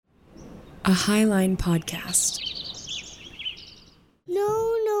a Highline podcast.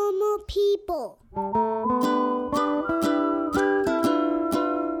 No normal people.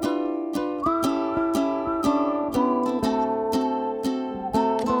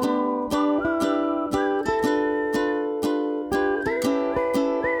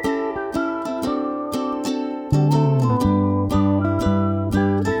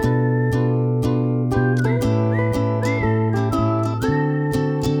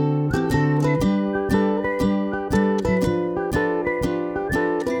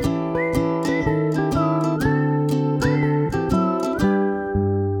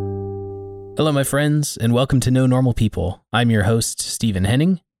 Hello, my friends, and welcome to No Normal People. I'm your host, Stephen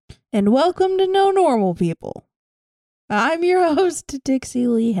Henning. And welcome to No Normal People. I'm your host, Dixie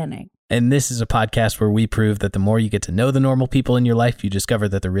Lee Henning. And this is a podcast where we prove that the more you get to know the normal people in your life, you discover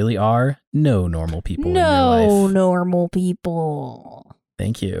that there really are no normal people in your life. No normal people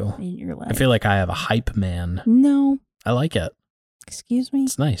Thank you. in your life. I feel like I have a hype man. No. I like it. Excuse me?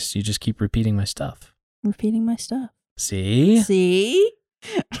 It's nice. You just keep repeating my stuff. Repeating my stuff. See? See?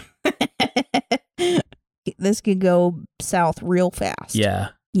 This could go south real fast. Yeah.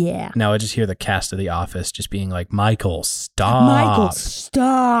 Yeah. Now I just hear the cast of The Office just being like, Michael, stop. Michael,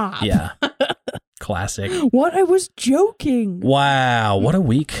 stop. Yeah. Classic. What? I was joking. Wow. What a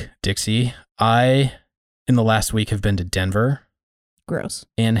week, Dixie. I, in the last week, have been to Denver Gross.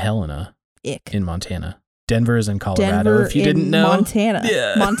 and Helena Ick. in Montana. Denver is in Colorado, Denver if you in didn't know. Montana.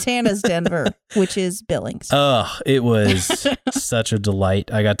 Yeah. Montana's Denver, which is Billings. It was such a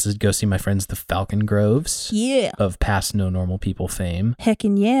delight. I got to go see my friends, the Falcon Groves, Yeah. of past No Normal People fame.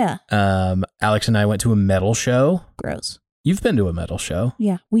 Heckin' yeah. Alex and I went to a metal show. Gross. You've been to a metal show.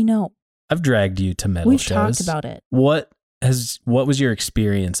 Yeah, we know. I've dragged you to metal We've shows. talked about it. What was your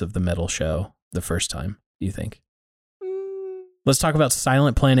experience of the metal show the first time, do you think? Let's talk about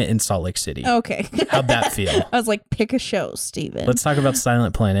Silent Planet in Salt Lake City. Okay. How'd that feel? I was like, pick a show, Steven. Let's talk about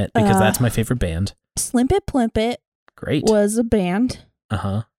Silent Planet because that's my favorite band. Slimpit Plimpit Great. was a band.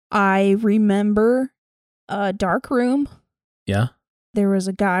 Uh-huh. I remember a dark room. Yeah. There was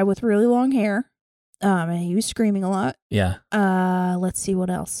a guy with really long hair. And he was screaming a lot. Yeah. Let's see what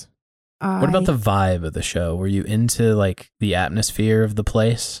else. What about the vibe of the show? Were you into like the atmosphere of the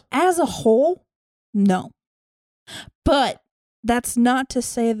place? As a whole, no. But that's not to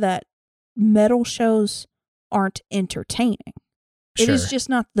say that metal shows aren't entertaining. It Sure. is just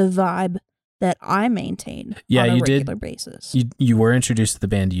not the vibe that I maintain Yeah, on a you did- regular basis. You were introduced to the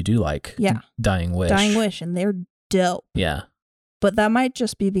band you do like. Yeah. Dying Wish. Dying Wish, and they're dope. Yeah. But that might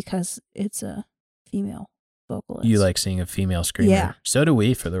just be because it's a female vocalist. You like seeing a female screamer. Yeah. So do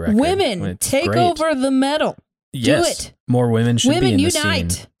we, for the record. women, It's take great. over the metal. Yes. it. More women should Women be in the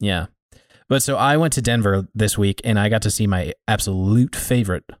unite. scene. Yeah. But so I went to Denver this week and I got to see my absolute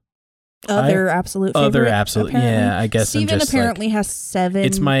favorite. Other absolute favorite. Apparently. Yeah, I guess Steven I'm just apparently has 7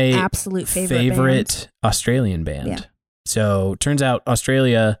 it's my absolute favorite bands. Australian band. Yeah. So turns out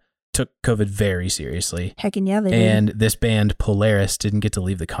Australia took COVID very seriously. Heckin' yeah, they And this band, Polaris, didn't get to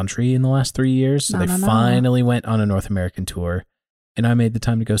leave the country in the last 3 years. So No, they no, no. finally went on a North American tour. And I made the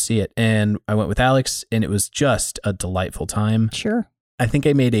time to go see it. And I went with Alex, and it was just a delightful time. did. Sure. I think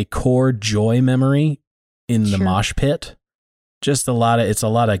I made a core joy memory in the Sure. mosh pit. It's a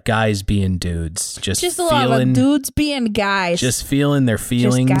lot of guys being dudes. Just a lot of dudes being guys. Just feeling their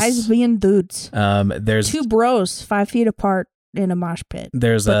feelings. Just guys being dudes. There's 2 bros 5 feet apart in a mosh pit.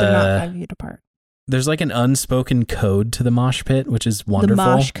 there's But they're not 5 feet apart. there's like an unspoken code to the mosh pit, which is wonderful.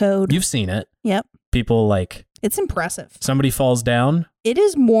 The mosh code. You've seen it. Yep. People like It's impressive. somebody falls down, It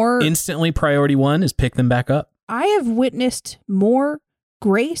is more... instantly priority 1 is pick them back up. I have witnessed more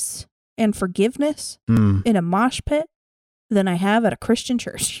grace and forgiveness in a mosh pit than I have at a Christian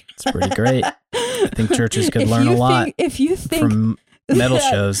church. It's pretty great. I think churches could If learn a you lot think- if you think from metal that,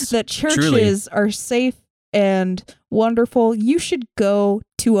 shows. that Truly. churches are safe and wonderful, you should go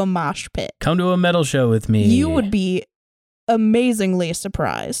to a mosh pit. Come to a metal show with me. You would be amazingly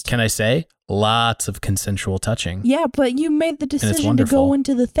surprised. Can I say? Lots of consensual touching. Yeah, but you made the decision to wonderful. go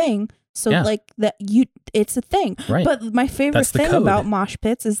into the thing. So Yeah. like that it's a thing. Right. But my favorite That's the thing code. about mosh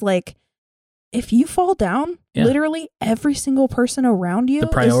pits is like if you fall down, Yeah. literally every single person around you The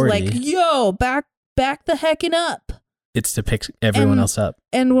is priority. like, yo, back the heckin' up. It's to pick everyone And- else up.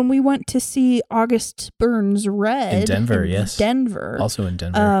 And when we went to see August Burns Red In Denver, yes. Denver. Also in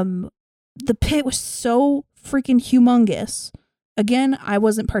Denver. The pit was so freaking humongous. Again, I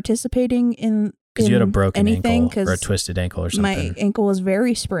wasn't participating in Because you had a broken anything ankle or a because twisted ankle or something. my ankle was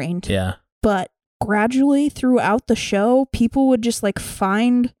very sprained. Yeah. But gradually throughout the show, people would just like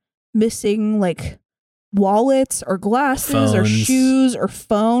find missing like wallets or glasses or Phones. shoes or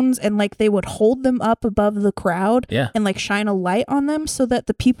phones, and like they would hold them up above the crowd Yeah. and like shine a light on them so that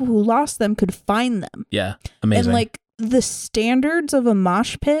the people who lost them could find them. Yeah. Amazing. And like the standards of a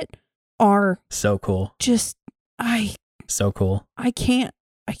mosh pit are so cool. just So cool. I can't.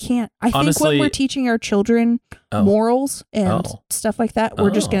 I think Honestly- when we're teaching our children Oh, morals and Oh. stuff like that, we're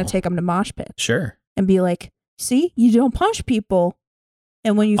just going Oh. to take them to mosh pit sure. and be like, see, you don't punch people.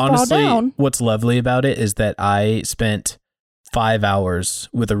 And when you Honestly, fall down, what's lovely about it is that I spent 5 hours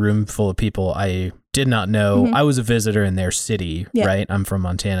with a room full of people I did not know. Mhm. I was a visitor in their city, Yeah. right? I'm from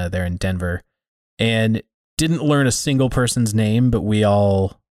Montana. They're in Denver. And didn't learn a single person's name, but we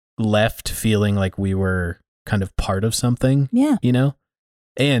all left feeling like we were kind of part of something, yeah. you know?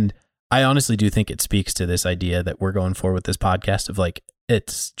 And I honestly do think it speaks to this idea that we're going for with this podcast of like,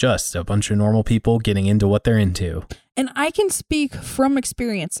 it's just a bunch of normal people getting into what they're into. And I can speak from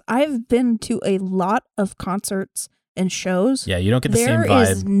experience. I've been to a lot of concerts and shows. Yeah, you don't get the There same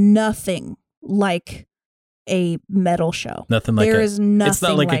vibe. is nothing like a metal show. Nothing like There it. is nothing It's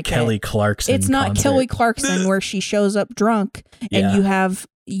not like a it. Kelly Clarkson. It's not concert. Kelly Clarkson where she shows up drunk and Yeah.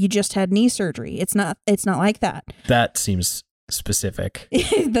 you just had knee surgery. It's not like that. That seems specific.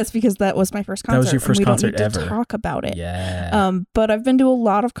 That's because that was my first concert. That was your and first we concert don't need ever. to talk about it. Yeah. But I've been to a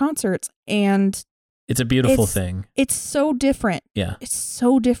lot of concerts and It's a beautiful it's- thing. it's so different. Yeah. It's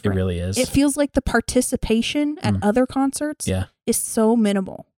so It different. really is. It feels like the participation at Mm. other concerts Yeah. is so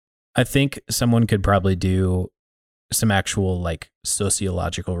minimal. I think someone could probably do some actual like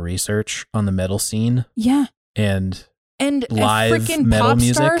sociological research on the metal scene Yeah. and And Live freaking metal pop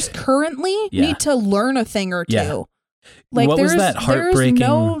music? stars currently Yeah. need to learn a thing or two. Yeah. Like What was there's that heartbreaking-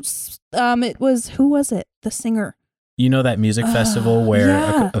 there's no it was who was it? The singer. you know that music festival where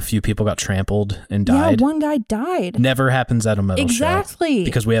yeah. a few people got trampled and died? Yeah, one guy died. Never happens at a metal show. Exactly.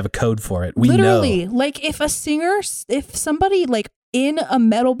 Because we have a code for it. We Literally, know. like if somebody like in a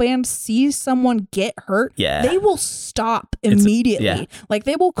metal band sees someone get hurt, Yeah. they will stop It's- immediately. yeah. Like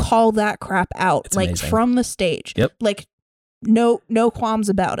they will call that crap out, It's like amazing. from the stage. Yep. Like no qualms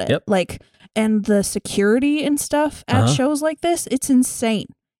about it. Yep. Like, and the security and stuff at Uh-huh. shows like this, it's insane.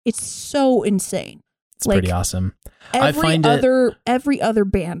 It's so insane. It's like, pretty awesome. I Every find it- every other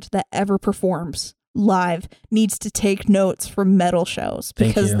band that ever performs live needs to take notes from metal shows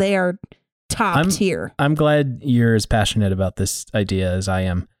Thank because you. they are top I'm- tier. I'm glad you're as passionate about this idea as I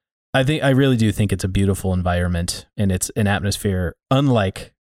am. I really do think it's a beautiful environment and it's an atmosphere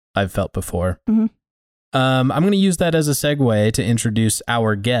unlike I've felt before. Mhm. I'm going to use that as a segue to introduce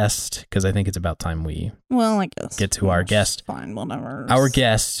our guest because I think it's about time we Well, I guess. get to our guest. Fine, whatever. Our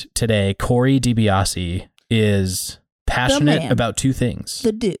guest today, Corey DiBiase, is passionate man. about two things.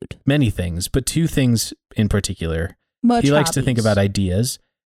 The dude. Many things, but two things in particular. Much He likes to think hobbies. about ideas.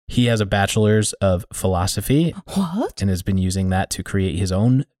 He has a bachelor's of philosophy What? and has been using that to create his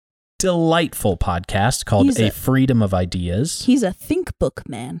own delightful podcast called He's A a- Freedom of Ideas. He's a think book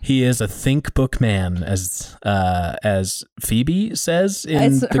man. He is a think book man, as Phoebe says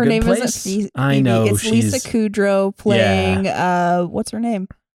in The Her Good name Place. isn't Phoebe. I know It's she's Lisa Kudrow playing. What's her name?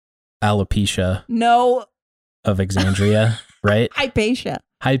 alopecia No, of Alexandria, right? Hypatia.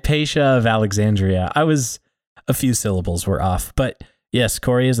 Hypatia of Alexandria. I was a few syllables were off, but yes,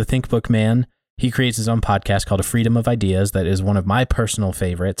 Corey is a think book man. He creates his own podcast called A Freedom of Ideas that is one of my personal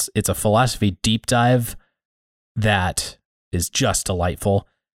favorites. It's a philosophy deep dive that is just delightful.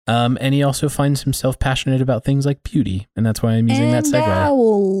 And he also finds himself passionate about things like beauty, and that's why I'm using that And segue.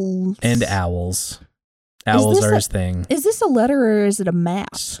 owls. And owls. Owls this are a- his thing. Is this a letter or is it a map?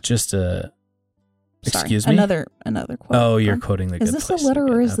 It's just a... Sorry, Excuse me? Another quote. Oh, you're quoting The Good Is this a Place letter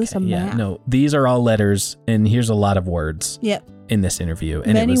or again. is this a Okay, yeah, map? no, these are all letters, and here's a lot of words Yep. in this interview.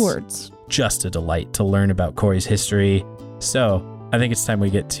 And Many it was words. just a delight to learn about Corey's history. So I think it's time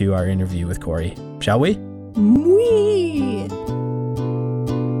we get to our interview with Corey. Shall we? Wee.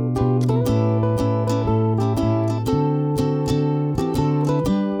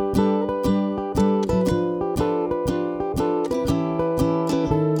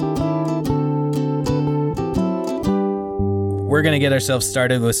 We're going to get ourselves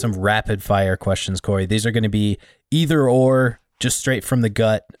started with some rapid fire questions, Corey. These are going to be either or, just straight from the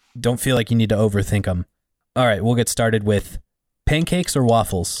gut. Don't feel like you need to overthink them. All right, we'll get started with pancakes or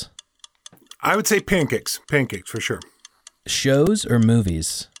waffles? I would say pancakes. Pancakes for sure. Shows or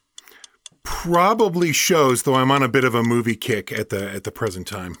movies? Probably shows, though I'm on a bit of a movie kick at the present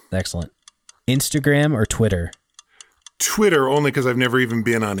time. Excellent. Instagram or Twitter? Twitter, only because I've never even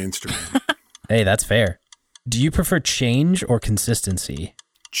been on Instagram. Hey, that's fair. Do you prefer change or consistency?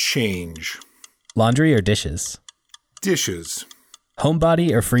 Change. Laundry or dishes? Dishes.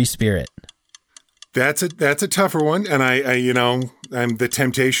 Homebody or free spirit? That's a tougher one, and I'm the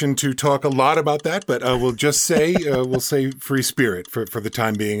temptation to talk a lot about that, but we'll just say we'll say free spirit for the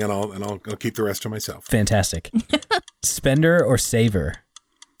time being, and I'll keep the rest to myself. Fantastic. Spender or saver?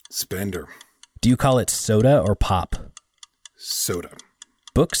 Spender. Do you call it soda or pop? Soda.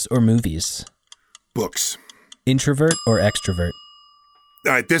 Books or movies? Books. Introvert or extrovert?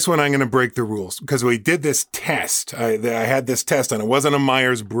 All right, this one I'm going to break the rules because we did this test. I had this test and it wasn't a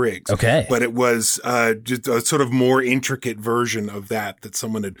Myers-Briggs. Okay. But it was just a sort of more intricate version of that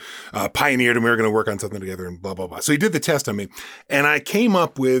someone had pioneered, and we were going to work on something together and blah, blah, blah. So he did the test on me, and I came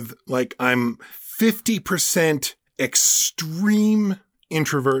up with I'm 50% extreme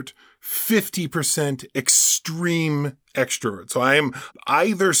introvert, 50% extreme extrovert. So I am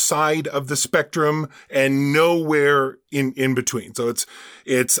either side of the spectrum and nowhere in between. So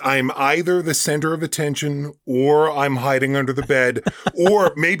I'm either the center of attention or I'm hiding under the bed,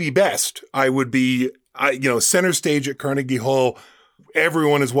 or maybe best, I would be, center stage at Carnegie Hall.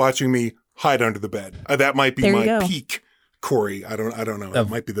 Everyone is watching me hide under the bed. That might be my peak, Corey. I don't know. That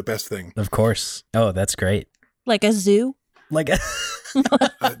might be the best thing. Of course. Oh, that's great. Like a zoo? Like a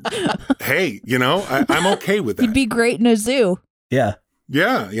hey, I'm okay with that. You'd be great in a zoo. Yeah.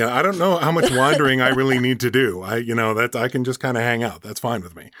 Yeah. I don't know how much wandering I really need to do. I can just kind of hang out. That's fine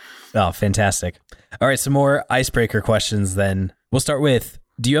with me. Oh, fantastic. All right. Some more icebreaker questions then. We'll start with,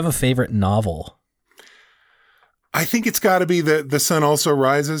 do you have a favorite novel? I think it's got to be The Sun Also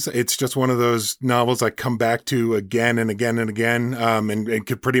Rises. It's just one of those novels I come back to again and again and again, and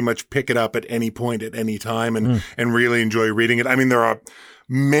could pretty much pick it up at any point at any time and really enjoy reading it. I mean, there are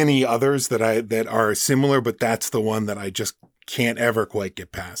many others that are similar, but that's the one that I just can't ever quite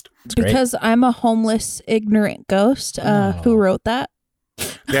get past. Because I'm a homeless, ignorant ghost. Who wrote that?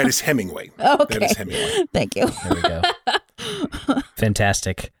 That is Hemingway. Okay. That is Hemingway. Thank you. There we go.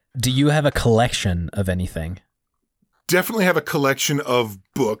 Fantastic. Do you have a collection of anything? Definitely have a collection of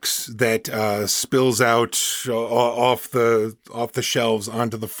books that spills out off the shelves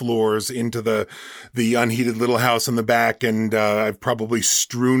onto the floors into the unheated little house in the back, and I've probably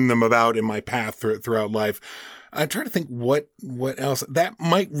strewn them about in my path throughout life. I'm trying to think what else. That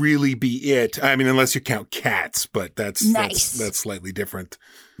might really be it. I mean, unless you count cats, but that's slightly different.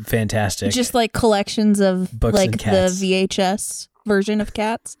 Fantastic. Just like collections of books like and cats. the VHS version of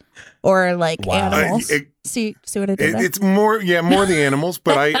cats, or like animals. See what I did there? It's more the animals,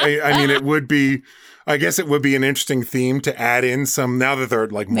 but I mean, it would be, I guess it would be an interesting theme to add in some, now that there are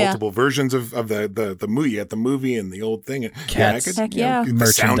like multiple versions of the movie, you got the movie and the old thing. Cats. Heck yeah. The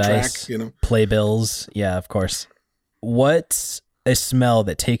Merchandise, soundtrack, playbills. Yeah, of course. What's a smell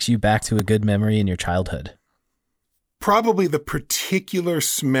that takes you back to a good memory in your childhood? Probably the particular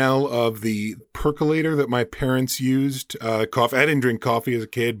smell of the percolator that my parents used. Coffee. I didn't drink coffee as a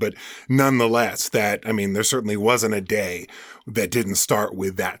kid, but nonetheless, there certainly wasn't a day that didn't start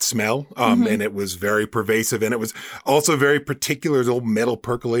with that smell. And it was very pervasive, and it was also very particular. The old metal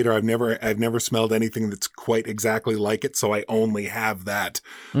percolator. I've never smelled anything that's quite exactly like it. So I only have that.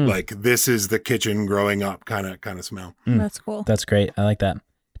 Like, this is the kitchen growing up kind of smell. That's cool. That's great. I like that.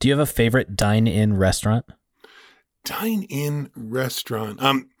 Do you have a favorite dine-in restaurant? Dine-in restaurant.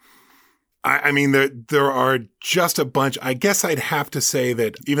 I mean, there are just a bunch. I guess I'd have to say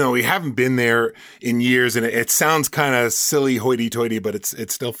that even though we haven't been there in years, and it sounds kind of silly, hoity-toity, but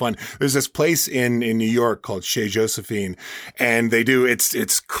it's still fun. There's this place in New York called Chez Josephine, and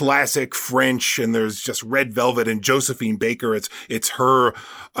it's classic French, and there's just red velvet, and Josephine Baker. It's her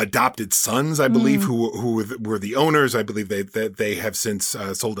adopted sons, I believe, who were the owners. I believe they have since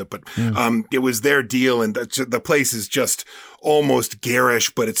sold it, but it was their deal, and the place is just almost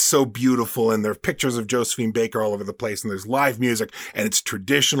garish, but it's so beautiful. And there are pictures of Josephine Baker all over the place, and there's live music, and it's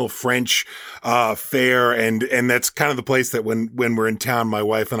traditional French fare. And that's kind of the place that when we're in town, my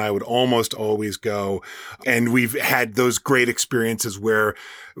wife and I would almost always go. And we've had those great experiences where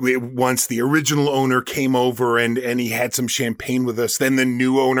once the original owner came over and he had some champagne with us, then the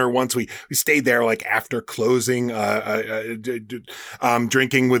new owner, once we stayed there like after closing,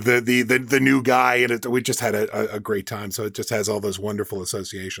 drinking with the new guy, and we just had a great time. So it just has all those wonderful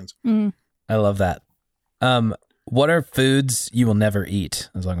associations. I love that. What are foods you will never eat,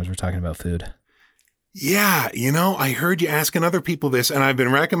 as long as we're talking about food? Yeah, I heard you asking other people this, and I've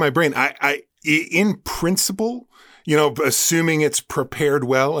been racking my brain. I in principle, assuming it's prepared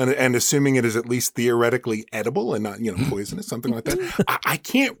well and assuming it is at least theoretically edible and not, poisonous, something like that. I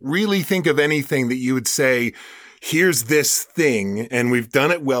can't really think of anything that you would say, here's this thing, and we've done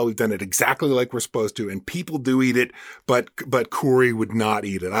it well. We've done it exactly like we're supposed to, and people do eat it, but Corey would not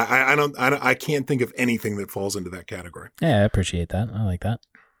eat it. I can't think of anything that falls into that category. Yeah, I appreciate that. I like that.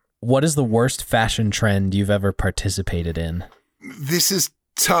 What is the worst fashion trend you've ever participated in? This is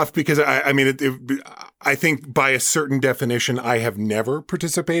tough because I think by a certain definition, I have never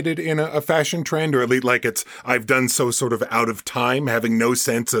participated in a fashion trend, or at least I've done so sort of out of time, having no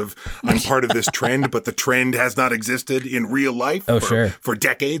sense of I'm part of this trend, but the trend has not existed in real life for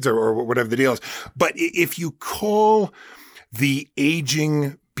decades or whatever the deal is. But if you call the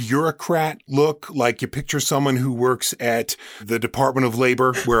aging bureaucrat look like you picture someone who works at the Department of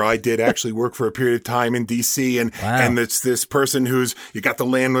Labor, where I did actually work for a period of time in DC, and it's this person who's, you got the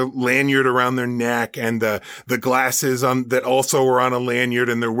lanyard around their neck and the glasses on that also are on a lanyard,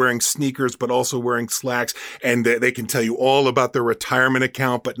 and they're wearing sneakers but also wearing slacks, and they can tell you all about their retirement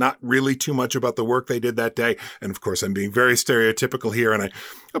account but not really too much about the work they did that day. And of course, I'm being very stereotypical here, and I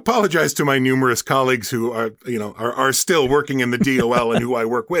apologize to my numerous colleagues who are still working in the DOL and who I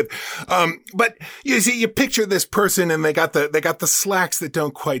work with. But you see, you picture this person, and they got the slacks that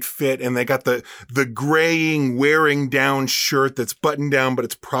don't quite fit, and they got the graying, wearing down shirt that's buttoned down, but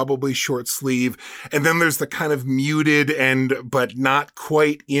it's probably short sleeve. And then there's the kind of muted but not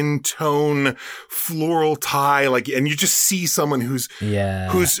quite in tone floral tie, and you just see someone who's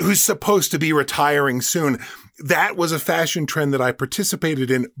supposed to be retiring soon. That was a fashion trend that I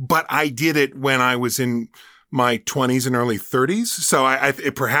participated in, but I did it when I was in my 20s and early 30s. So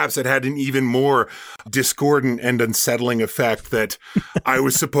perhaps it had an even more discordant and unsettling effect that I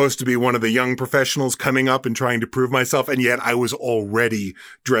was supposed to be one of the young professionals coming up and trying to prove myself, and yet I was already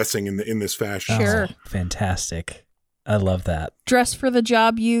dressing in this fashion. Sure. Oh, fantastic. I love that. Dress for the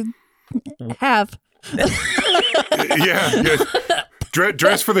job you have. Yeah.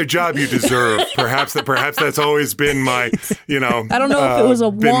 Dress for the job you deserve. Perhaps that's always been my, I don't know if it was a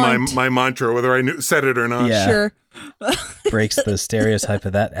want. my mantra, whether I said it or not. Yeah. Sure. Breaks the stereotype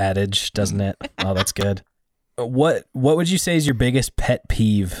of that adage, doesn't it? Oh, that's good. What would you say is your biggest pet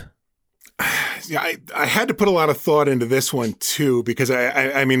peeve? Yeah, I had to put a lot of thought into this one too, because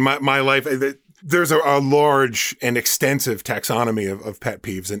I mean, my life, there's a large and extensive taxonomy of pet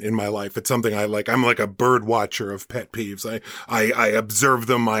peeves in my life. It's something I like. I'm like a bird watcher of pet peeves. I observe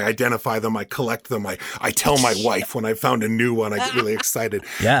them. I identify them. I collect them. I tell my wife when I found a new one. I get really excited.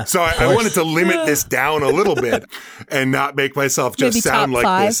 Yeah. So I wanted to limit this down a little bit and not make myself just Maybe sound like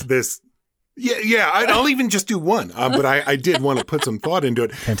top 5. this. Yeah. I'll even just do one. But I did want to put some thought into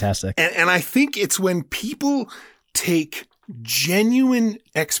it. Fantastic. And I think it's when people take genuine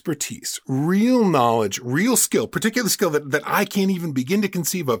expertise, real knowledge, real skill, particular skill that I can't even begin to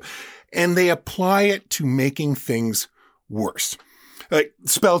conceive of, and they apply it to making things worse. Like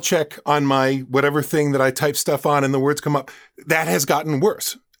spell check on my whatever thing that I type stuff on and the words come up, that has gotten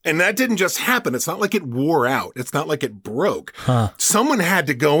worse. And that didn't just happen. It's not like it wore out. It's not like it broke. Someone had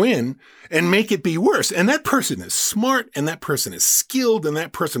to go in and make it be worse. And that person is smart, and that person is skilled, and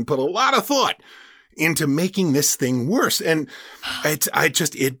that person put a lot of thought into making this thing worse. And it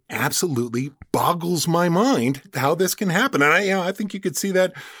absolutely boggles my mind how this can happen. And I think you could see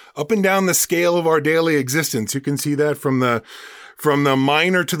that up and down the scale of our daily existence. You can see that from the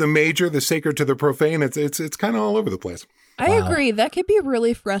minor to the major, the sacred to the profane. It's kind of all over the place. I agree. That could be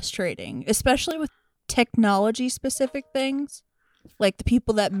really frustrating, especially with technology specific things. Like the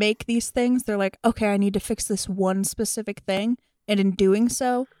people that make these things, they're like, okay, I need to fix this one specific thing. And in doing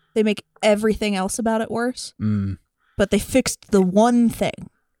so, they make everything else about it worse. But they fixed the one thing.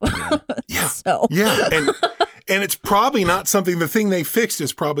 Yeah. So. Yeah. And it's probably not something, the thing they fixed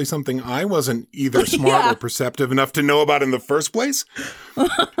is probably something I wasn't either smart or perceptive enough to know about in the first place.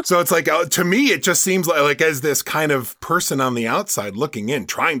 So it's like, to me, it just seems like as this kind of person on the outside looking in,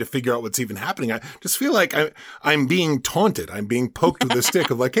 trying to figure out what's even happening, I just feel like I'm being taunted. I'm being poked with a stick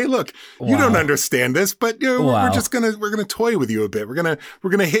of like, hey, look, you don't understand this, but we're gonna toy with you a bit. We're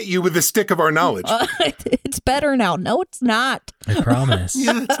gonna hit you with the stick of our knowledge. It's better now. No, it's not. I promise.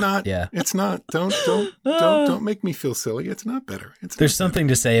 Yeah, it's not. Yeah. It's not. Don't make me feel silly. It's not better. There's something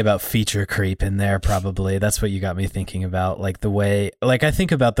to say about feature creep in there, probably. That's what you got me thinking about. Like I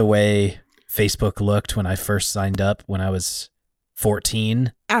think about the way Facebook looked when I first signed up when I was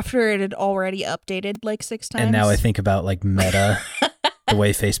 14. After it had already updated like 6 times. And now I think about like Meta, the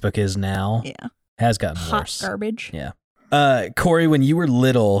way Facebook is now. Yeah. Has gotten hot worse. Garbage. Yeah. Corey, when you were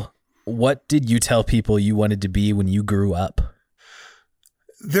little, what did you tell people you wanted to be when you grew up?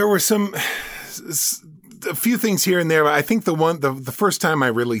 There were some a few things here and there. I think the first time I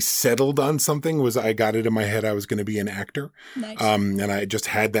really settled on something was I got it in my head I was going to be an actor. Nice. And I just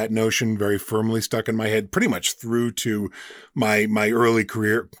had that notion very firmly stuck in my head pretty much through to my early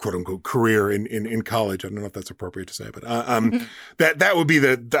career, quote unquote, career in college. I don't know if that's appropriate to say, but that would be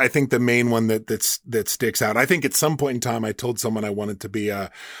I think the main one that sticks out. I think at some point in time I told someone I wanted to be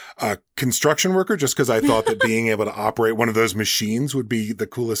a construction worker just because I thought that being able to operate one of those machines would be the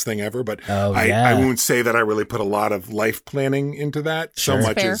coolest thing ever. But I won't say that I really put a lot of life planning into that so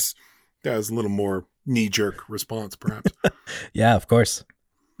much as that was a little more knee-jerk response, perhaps. Yeah, of course.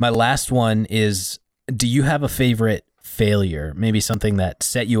 My last one is, do you have a favorite failure? Maybe something that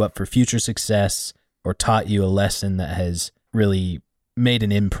set you up for future success or taught you a lesson that has really made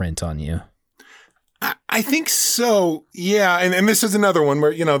an imprint on you? I think so. Yeah. And this is another one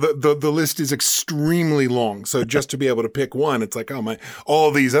where, the list is extremely long. So just to be able to pick one, it's like, all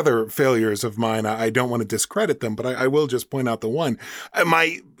these other failures of mine, I don't want to discredit them, but I will just point out the one.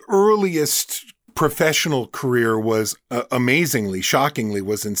 My earliest professional career was amazingly, shockingly,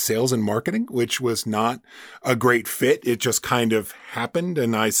 was in sales and marketing, which was not a great fit. It just kind of happened,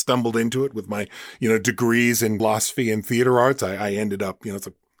 and I stumbled into it with my, degrees in philosophy and theater arts. I ended up, it's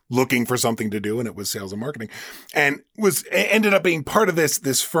like looking for something to do, and it was sales and marketing, and ended up being part of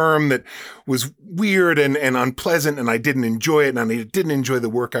this firm that was weird and unpleasant, and I didn't enjoy it, and I didn't enjoy the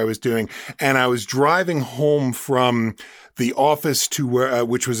work I was doing. And I was driving home from the office to where,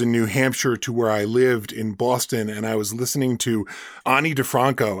 which was in New Hampshire, to where I lived in Boston, and I was listening to Ani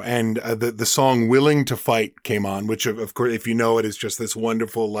DiFranco, and the song "Willing to Fight" came on, which of course, if you know it, is just this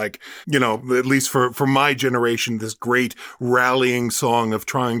wonderful, at least for my generation, this great rallying song of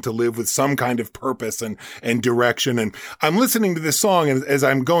trying to live with some kind of purpose and direction. And I'm listening to this song, and as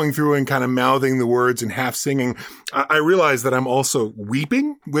I'm going through and kind of mouthing the words and half singing, I realize that I'm also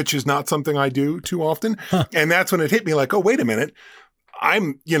weeping, which is not something I do too often. Huh. And that's when it hit me like, oh, wait a minute.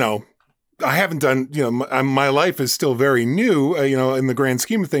 I haven't done, my life is still very new, in the grand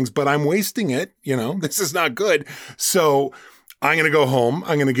scheme of things, but I'm wasting it. This is not good. So I'm going to go home.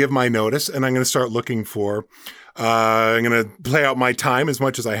 I'm going to give my notice, and I'm going to start looking for, I'm going to play out my time as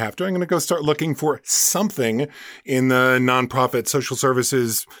much as I have to. I'm going to go start looking for something in the nonprofit social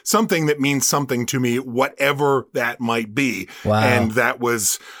services, something that means something to me, whatever that might be. Wow. And that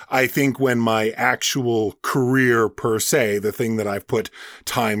was, I think, when my actual career per se, the thing that I've put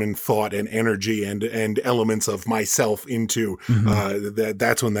time and thought and energy and elements of myself into,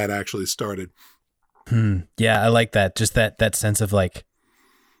 that's when that actually started. Yeah, I like that. Just that sense of like,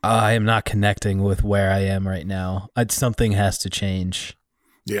 I am not connecting with where I am right now. Something has to change.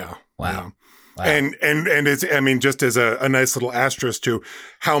 Yeah. Wow. Yeah. Wow. And it's, just as a nice little asterisk to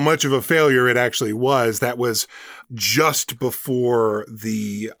how much of a failure it actually was, that was just before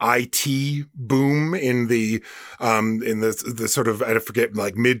the IT boom in the sort of, I forget,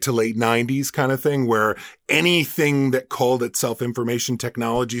 like mid to late 90s kind of thing, where anything that called itself information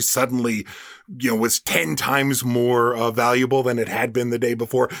technology suddenly, was 10 times more valuable than it had been the day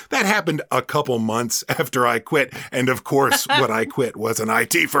before. That happened a couple months after I quit. And of course, what I quit was an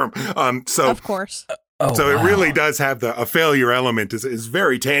IT firm. Of course. It really does have a failure element is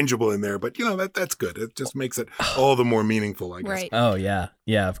very tangible in there, but that's good. It just makes it all the more meaningful, I guess. Right. Oh yeah.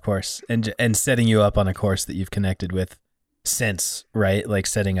 Yeah, of course. And setting you up on a course that you've connected with since, right? Like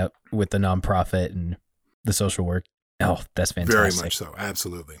setting up with the nonprofit and the social work. Oh, that's fantastic. Very much so.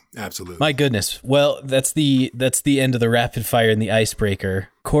 Absolutely. Absolutely. My goodness. Well, that's the end of the rapid fire and the icebreaker.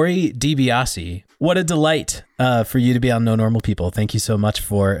 Corey DiBiase, what a delight for you to be on No Normal People. Thank you so much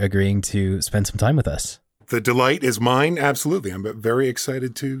for agreeing to spend some time with us. The delight is mine. Absolutely. I'm very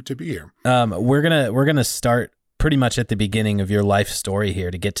excited to be here. We're gonna start pretty much at the beginning of your life story here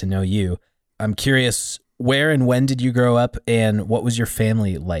to get to know you. I'm curious, where and when did you grow up, and what was your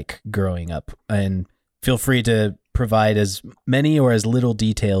family like growing up? And feel free to provide as many or as little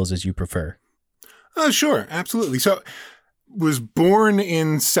details as you prefer. Sure. Absolutely. So was born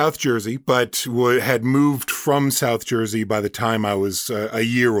in South Jersey, but had moved from South Jersey by the time I was a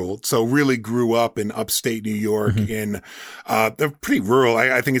year old. So really grew up in upstate New York in a pretty rural.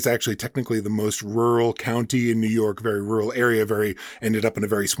 I think it's actually technically the most rural county in New York, very rural area, ended up in a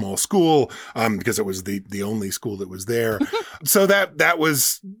very small school because it was the only school that was there. So that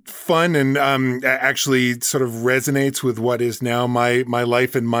was fun and actually sort of resonates with what is now my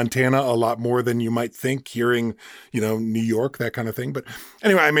life in Montana a lot more than you might think, hearing, New York, that kind of thing. But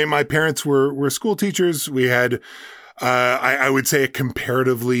anyway, my parents were school teachers. We had, I would say, a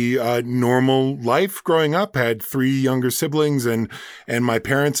comparatively normal life growing up. Had 3 younger siblings and my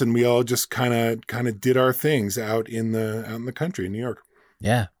parents, and we all just kind of did our things out in the country in New York.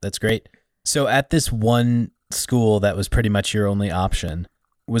 Yeah, that's great. So at this one school that was pretty much your only option,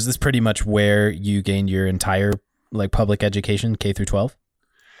 was this pretty much where you gained your entire like public education, K through 12?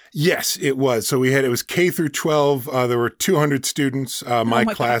 Yes, it was. So it was K through 12. There were 200 students. My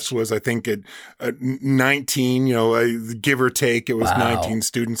class gosh. was, I think, at 19, give or take. It was Wow. 19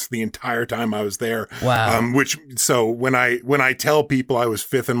 students the entire time I was there. Wow. So when I tell people I was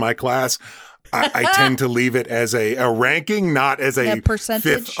fifth in my class, I tend to leave it as a ranking, not as a percentage?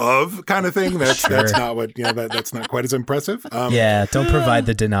 fifth of kind of thing. That's Sure. not what, that's not quite as impressive. Yeah, don't provide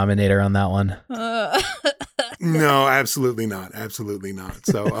the denominator on that one. No, absolutely not. Absolutely not.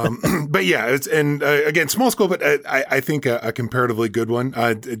 So, but yeah, again, small school, but I think a comparatively good one.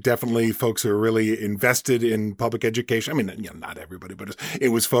 Definitely folks who are really invested in public education. I mean, not everybody, but it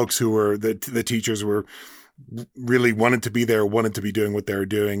was folks who were, the teachers were really wanted to be there, wanted to be doing what they were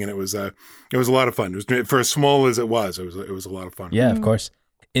doing. And it was a lot of fun. It was, for as small as it was a lot of fun. Yeah, of course.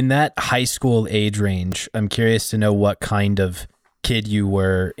 In that high school age range, I'm curious to know what kind of kid you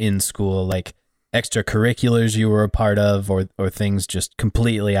were in school, like extracurriculars you were a part of, or things just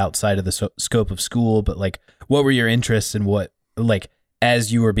completely outside of the scope of school. But like, what were your interests and what, like,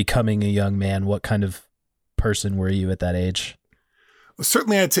 as you were becoming a young man, what kind of person were you at that age?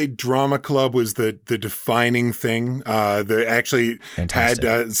 Certainly, I'd say drama club was the defining thing. They actually Fantastic.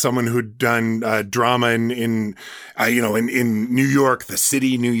 had someone who'd done drama in New York, the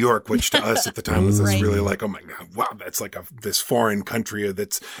city, New York, which to us at the time was this Right. really like, oh my God, wow, that's like this foreign country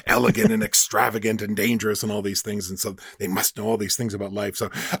that's elegant and extravagant and dangerous and all these things. And so they must know all these things about life. So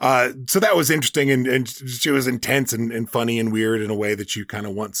that was interesting. And she was intense and funny and weird in a way that you kind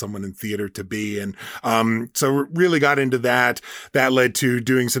of want someone in theater to be. And so really got into that. That led to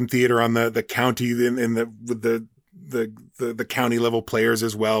doing some theater on the county with the county level players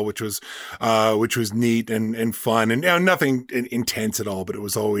as well, which was neat and fun, and nothing intense at all, but it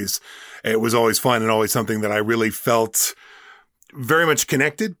was always fun and always something that I really felt very much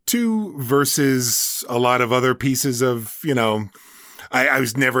connected to versus a lot of other pieces of, I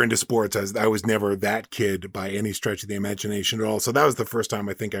was never into sports. I was never that kid by any stretch of the imagination at all. So that was the first time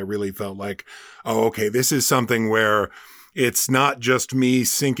I think I really felt like, oh, okay, this is something where it's not just me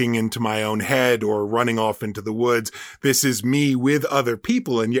sinking into my own head or running off into the woods. This is me with other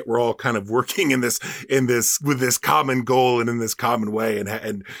people, and yet we're all kind of working with this common goal and in this common way,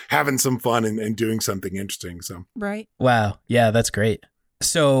 and having some fun and doing something interesting. So Right. Wow. Yeah, that's great.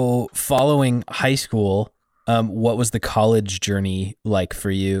 So following high school, what was the college journey like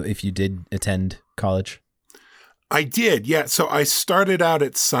for you if you did attend college? I did, yeah. So I started out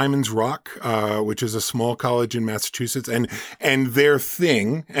at Simon's Rock, which is a small college in Massachusetts, and their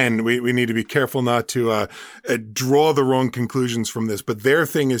thing, and we need to be careful not to draw the wrong conclusions from this, but their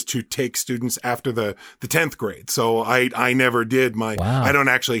thing is to take students after the 10th grade. So I never did Wow. I don't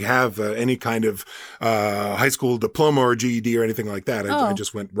actually have any kind of high school diploma or GED or anything like that. I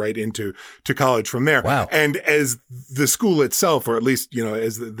just went right into college from there. Wow. And as the school itself, or at least,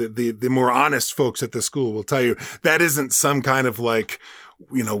 as the more honest folks at the school will tell you, that isn't some kind of like,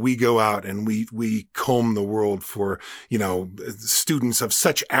 we go out and we comb the world for, students of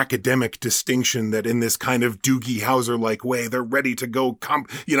such academic distinction that in this kind of Doogie Howser-like way, they're ready to go,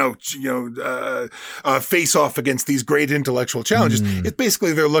 face off against these great intellectual challenges. It's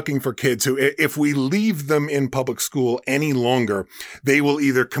basically, they're looking for kids who, if we leave them in public school any longer, they will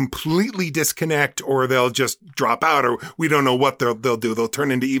either completely disconnect or they'll just drop out, or we don't know what they'll do. They'll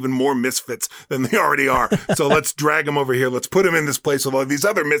turn into even more misfits than they already are. So let's drag them over here. Let's put them in this place with all these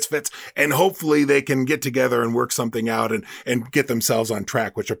other misfits, and hopefully they can get together and work something out and get themselves on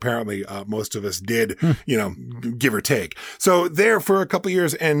track, which apparently most of us did, give or take. So there for a couple of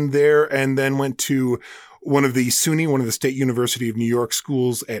years, and then went to one of the SUNY, one of the State University of New York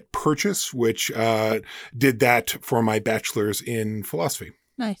schools at Purchase, which did that for my bachelor's in philosophy.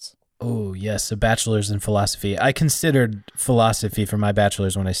 Nice. Oh, yes, a bachelor's in philosophy. I considered philosophy for my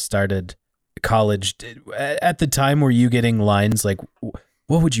bachelor's when I started college. At the time, were you getting lines like,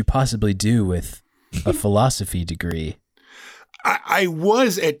 what would you possibly do with a philosophy degree? I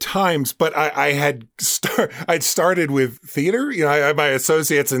was at times, but I'd started with theater. I had my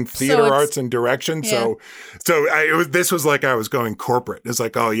associates in theater arts and direction. Yeah. This was like I was going corporate. It's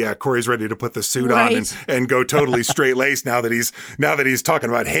like, oh yeah, Corey's ready to put the suit Right. on and go totally straight laced now that he's talking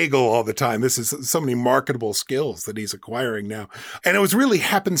about Hegel all the time. This is so many marketable skills that he's acquiring now. And it was really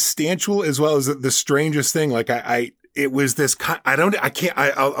happenstantial as well as the strangest thing. Like it was this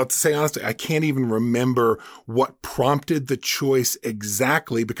I'll say honestly, I can't even remember what prompted the choice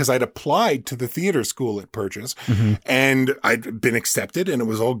exactly, because I'd applied to the theater school at Purchase and I'd been accepted and it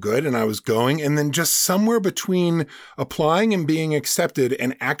was all good and I was going. And then just somewhere between applying and being accepted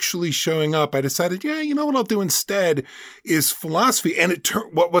and actually showing up, I decided, yeah, you know what I'll do instead is philosophy. And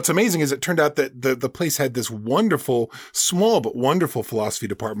what's amazing is it turned out that the place had this wonderful, small but wonderful philosophy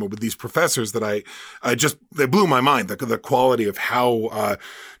department with these professors that they blew my mind. The quality of how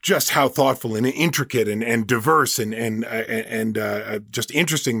just how thoughtful and intricate and diverse and just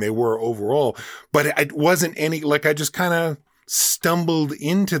interesting they were overall. But it wasn't I just kind of stumbled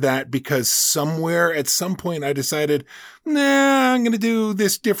into that because somewhere at some point I decided, nah, I'm going to do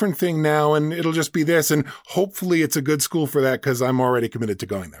this different thing now and it'll just be this. And hopefully it's a good school for that because I'm already committed to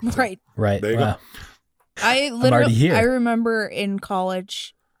going there. So, right. There you go. I remember in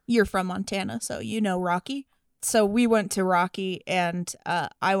college, you're from Montana, so you know Rocky. So we went to Rocky and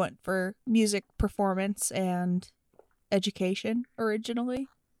I went for music performance and education originally.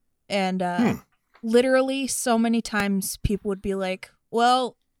 And literally so many times people would be like,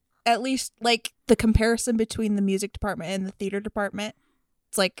 well, at least like the comparison between the music department and the theater department,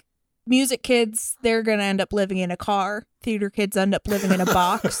 it's like music kids, they're going to end up living in a car. Theater kids end up living in a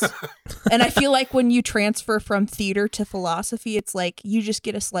box. And I feel like when you transfer from theater to philosophy, it's like you just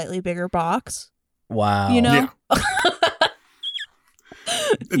get a slightly bigger box. Wow. You know? Yeah.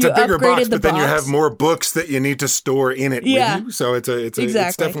 It's a bigger box, but then you have more books that you need to store in it with you. So it's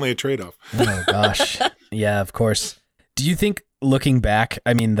definitely a trade-off. Oh gosh. Yeah, of course. Do you think, looking back,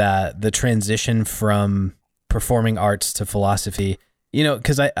 I mean, the transition from performing arts to philosophy, you know,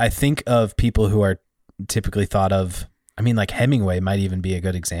 because I think of people who are typically thought of, I mean, like Hemingway might even be a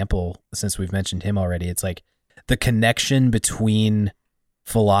good example since we've mentioned him already. It's like the connection between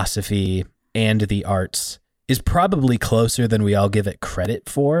philosophy and the arts is probably closer than we all give it credit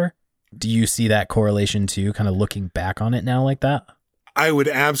for. Do you see that correlation too, kind of looking back on it now like that? I would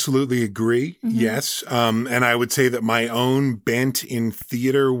absolutely agree. Mm-hmm. Yes. And I would say that my own bent in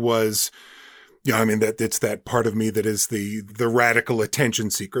theater was, I mean, it's that part of me that is the radical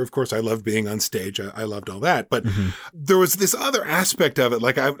attention seeker. Of course, I love being on stage. I loved all that. But there was this other aspect of it.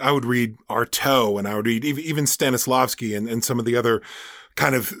 Like I would read Artaud and I would read even Stanislavski and some of the other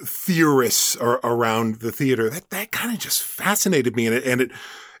kind of theorists around the theater. That kind of just fascinated me. And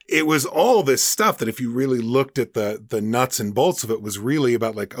it was all this stuff that if you really looked at the nuts and bolts of it was really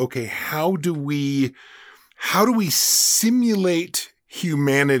about like, okay, how do we simulate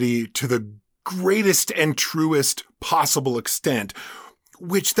humanity to the greatest and truest possible extent?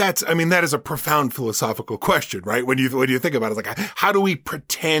 Which that is a profound philosophical question, right? When you think about it, it's like, how do we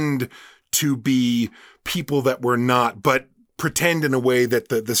pretend to be people that we're not, but pretend in a way that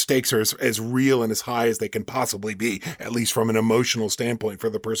the stakes are as real and as high as they can possibly be, at least from an emotional standpoint for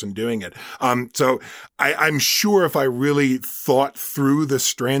the person doing it. So I'm sure if I really thought through the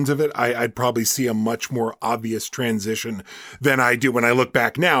strands of it, I'd probably see a much more obvious transition than I do when I look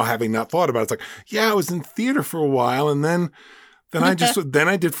back now, having not thought about it. It's like, yeah, I was in theater for a while and then I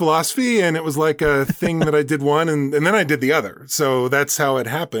did philosophy and it was like a thing that I did one and then I did the other. So that's how it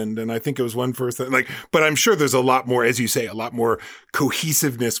happened. And I think it was one first thing, but I'm sure there's a lot more, as you say, a lot more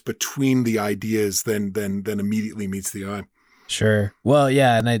cohesiveness between the ideas than immediately meets the eye. Sure. Well,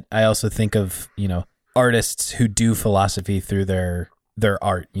 yeah. And I also think of, artists who do philosophy through their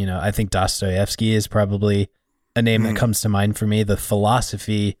art. I think Dostoevsky is probably a name that comes to mind for me. The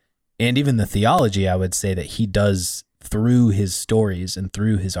philosophy and even the theology, I would say, that he does through his stories and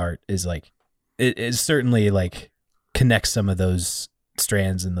through his art is like, it is certainly like connects some of those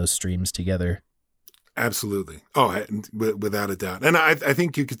strands and those streams together. Absolutely. Oh, without a doubt. And I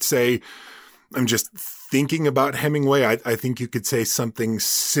think you could say, I'm just thinking about Hemingway. I think you could say something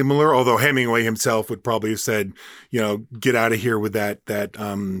similar, although Hemingway himself would probably have said, get out of here with that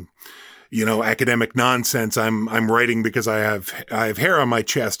academic nonsense. I'm writing because I have hair on my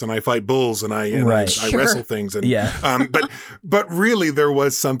chest and I fight bulls and I wrestle things. And, but really there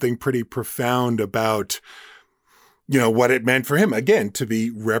was something pretty profound about, what it meant for him, again, to be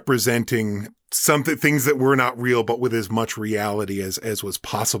representing things that were not real, but with as much reality as was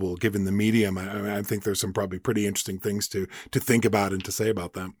possible given the medium. I think there's some probably pretty interesting things to think about and to say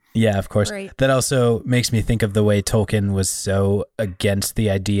about that. Yeah, of course. Right. That also makes me think of the way Tolkien was so against the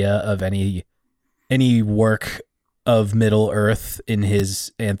idea of any work of Middle Earth in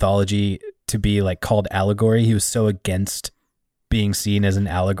his anthology to be like called allegory. He was so against being seen as an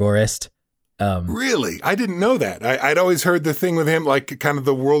allegorist. Really? I didn't know that. I'd always heard the thing with him, like kind of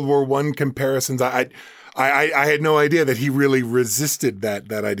the World War I comparisons. I had no idea that he really resisted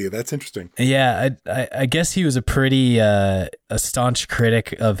that idea. That's interesting. Yeah, I guess he was a pretty a staunch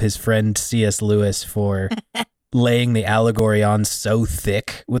critic of his friend C.S. Lewis for laying the allegory on so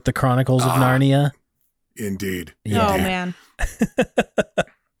thick with the Chronicles of Narnia. Indeed. Yeah. Oh, man.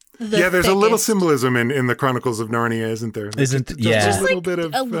 There's a little symbolism in the Chronicles of Narnia, isn't there? Isn't just a little like bit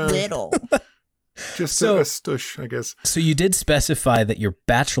of a little. Just a stush, I guess. So you did specify that your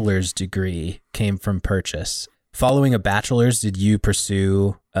bachelor's degree came from Purchase. Following a bachelor's, did you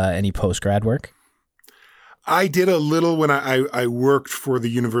pursue any post-grad work? I did a little when I worked for the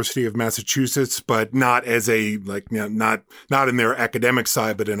University of Massachusetts, but not as a not in their academic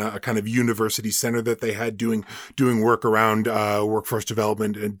side, but in a kind of university center that they had doing work around workforce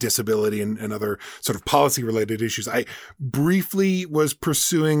development and disability and other sort of policy related issues. I briefly was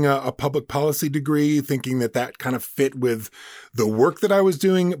pursuing a public policy degree, thinking that kind of fit with the work that I was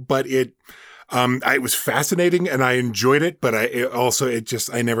doing, but it was fascinating and I enjoyed it, but I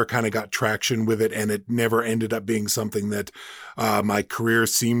never kind of got traction with it, and it never ended up being something that my career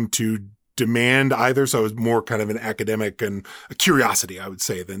seemed to demand either. So it was more kind of an academic and a curiosity, I would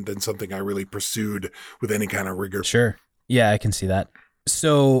say, than something I really pursued with any kind of rigor. Sure. Yeah, I can see that.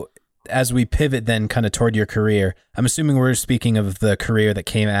 So as we pivot then kind of toward your career, I'm assuming we're speaking of the career that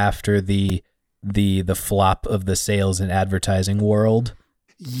came after the flop of the sales and advertising world.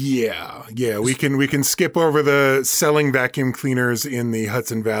 Yeah. We can skip over the selling vacuum cleaners in the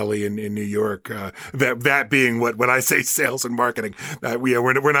Hudson Valley in New York. That being when I say sales and marketing,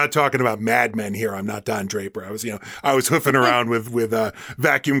 we're not talking about Mad Men here. I'm not Don Draper. I was hoofing around with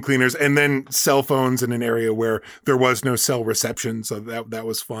vacuum cleaners and then cell phones in an area where there was no cell reception, so that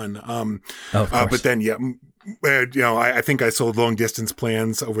was fun. Of course. But then I think I sold long distance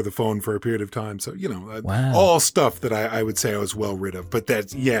plans over the phone for a period of time. So, wow. All stuff that I would say I was well rid of. But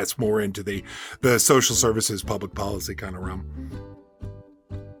it's more into the social services, public policy kind of realm.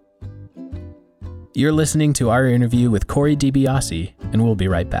 You're listening to our interview with Corey DiBiase, and we'll be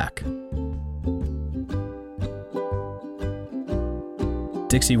right back.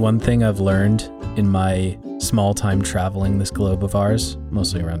 Dixie, one thing I've learned in my small time traveling this globe of ours,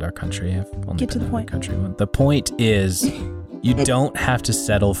 mostly around our country. I've only Get to been the in point. the country. The point is, you don't have to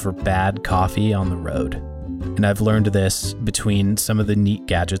settle for bad coffee on the road. And I've learned this between some of the neat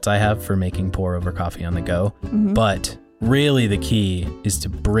gadgets I have for making pour over coffee on the go. Mm-hmm. But really the key is to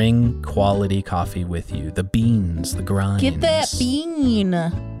bring quality coffee with you. The beans, the grinds. Get that bean.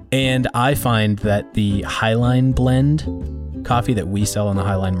 And I find that the Highline blend coffee that we sell in the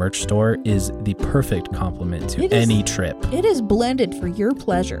Highline merch store is the perfect complement to any trip. It is blended for your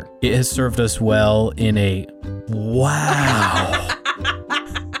pleasure. It has served us well in a wow.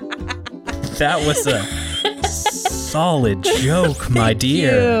 That was a solid joke, my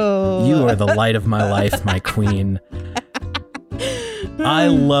dear. You are the light of my life, my queen. I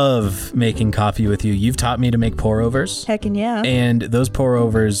love making coffee with you. You've taught me to make pour-overs. Heckin' yeah. And those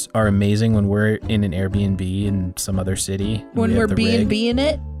pour-overs are amazing when we're in an Airbnb in some other city. When we're B&B'ing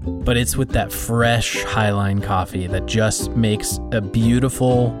it. But it's with that fresh Highline coffee that just makes a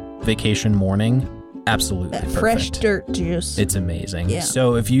beautiful vacation morning absolutely perfect. Fresh dirt juice. It's amazing. Yeah.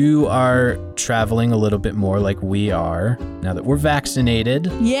 So if you are traveling a little bit more like we are, now that we're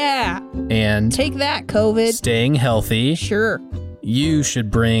vaccinated. Yeah. And take that, COVID. Staying healthy. Sure. You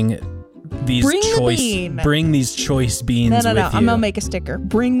should bring these choice beans with you. No. I'm gonna make a sticker.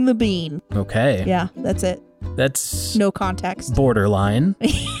 Bring the bean. Okay. Yeah, that's it. That's no context. Borderline.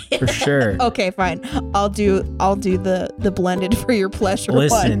 For sure. Okay, fine. I'll do the blended for your pleasure.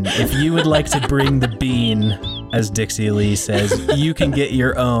 Listen, if you would like to bring the bean, as Dixie Lee says, you can get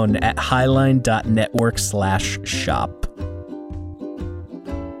your own at highline.network/shop.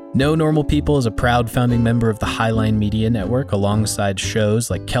 No Normal People is a proud founding member of the Highline Media Network alongside shows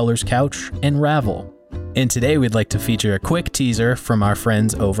like Keller's Couch and Ravel. And today we'd like to feature a quick teaser from our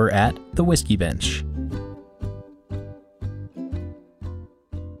friends over at The Whiskey Bench.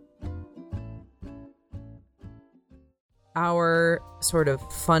 Our sort of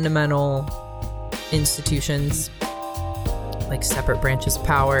fundamental institutions, like separate branches of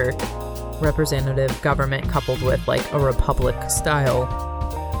power, representative government coupled with like a republic style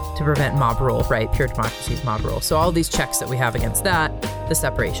to prevent mob rule, right? Pure democracy is mob rule. So all these checks that we have against that, the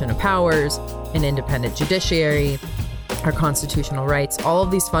separation of powers, an independent judiciary, our constitutional rights, all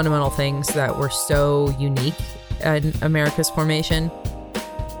of these fundamental things that were so unique in America's formation,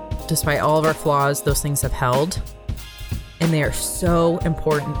 despite all of our flaws, those things have held. And they are so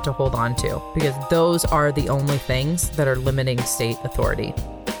important to hold on to because those are the only things that are limiting state authority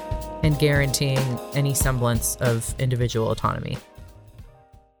and guaranteeing any semblance of individual autonomy.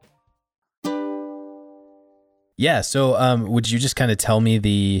 Yeah. So would you just kind of tell me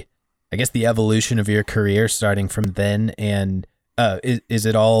the evolution of your career starting from then, and is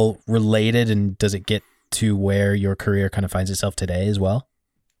it all related, and does it get to where your career kind of finds itself today as well?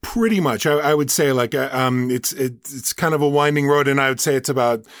 Pretty much. I would say like, it's kind of a winding road, and I would say it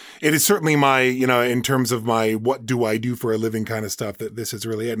is certainly my, in terms of my, what do I do for a living kind of stuff, that this is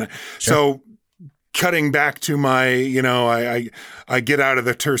really it. And Sure. So cutting back to my, I get out of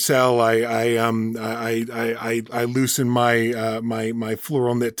the tercel. I loosen my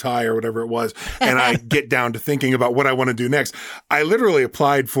floral knit tie or whatever it was, and I get down to thinking about what I want to do next. I literally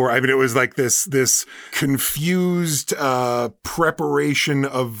applied for. It was like this confused preparation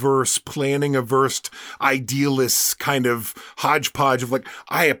of verse, planning of verse, idealist kind of hodgepodge of like.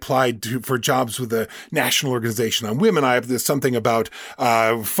 I applied for jobs with the National Organization on Women. I have this something about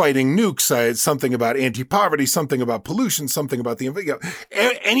fighting nukes. I had something about anti-poverty, something about pollution, something about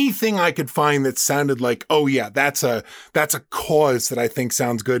anything I could find that sounded like, oh yeah, that's a cause that I think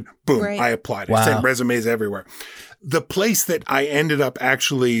sounds good. Boom, Right. I applied. Wow. I sent resumes everywhere. The place that I ended up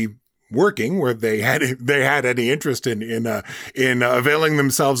actually working, where they had any interest in availing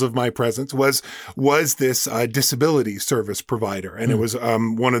themselves of my presence, was this disability service provider, and it was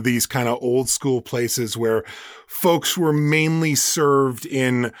one of these kind of old school places where folks were mainly served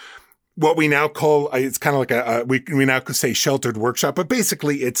in what we now call, it's kind of like we now could say sheltered workshop, but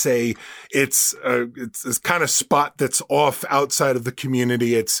basically it's this kind of spot that's off outside of the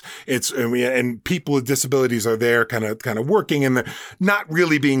community. And people with disabilities are there kind of working, and not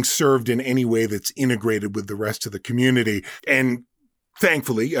really being served in any way that's integrated with the rest of the community. And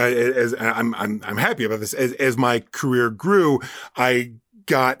thankfully, as I'm happy about this, as my career grew, I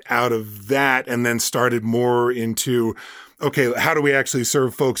got out of that and then started more into, okay, how do we actually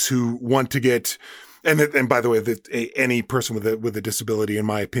serve folks who want to get, and by the way, any person with a disability, in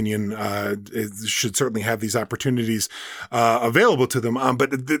my opinion, should certainly have these opportunities available to them.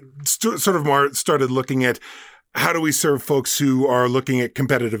 But sort of more started looking at, how do we serve folks who are looking at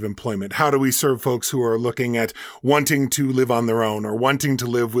competitive employment? How do we serve folks who are looking at wanting to live on their own or wanting to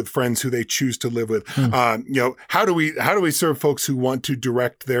live with friends who they choose to live with? How do we serve folks who want to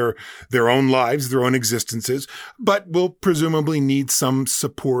direct their own lives, their own existences, but will presumably need some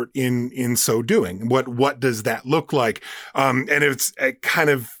support in so doing? What does that look like? And it kind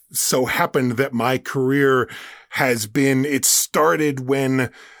of so happened that my career it started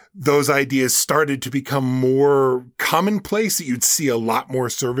when those ideas started to become more commonplace, that you'd see a lot more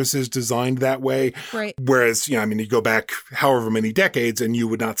services designed that way. Right. Whereas, you go back however many decades and you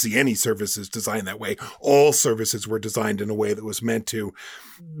would not see any services designed that way. All services were designed in a way that was meant to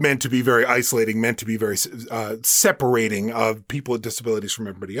be very isolating, meant to be very separating of people with disabilities from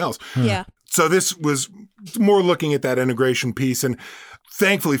everybody else. Yeah. So this was more looking at that integration piece. And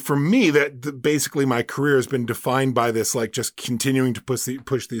thankfully for me, that basically my career has been defined by this, like just continuing to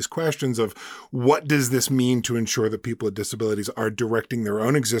push these questions of what does this mean to ensure that people with disabilities are directing their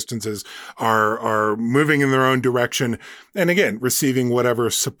own existences, are moving in their own direction, and again, receiving whatever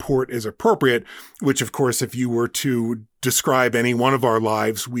support is appropriate, which of course, if you were to describe any one of our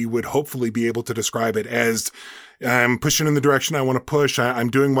lives, we would hopefully be able to describe it as, I'm pushing in the direction I want to push. I'm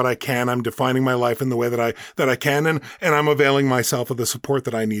doing what I can. I'm defining my life in the way that I can, and I'm availing myself of the support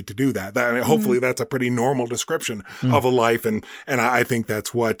that I need to do that. Hopefully that's a pretty normal description of a life. And I think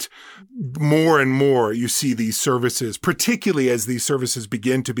that's what more and more you see these services, particularly as these services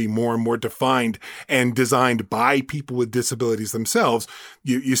begin to be more and more defined and designed by people with disabilities themselves.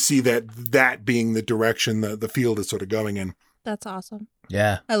 You see that being the direction the field is sort of going in. That's awesome.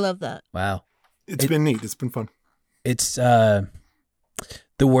 Yeah. I love that. Wow. It's been neat. It's been fun. It's the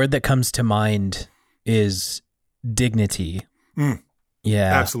word that comes to mind is dignity.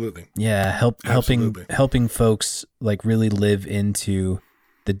 Yeah, absolutely. Yeah, helping folks like really live into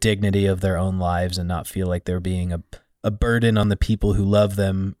the dignity of their own lives and not feel like they're being a burden on the people who love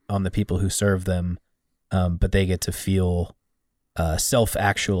them, on the people who serve them, but they get to feel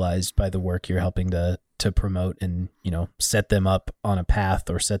self-actualized by the work you're helping to promote, and set them up on a path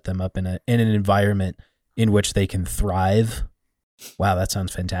or set them up in an environment in which they can thrive. Wow, that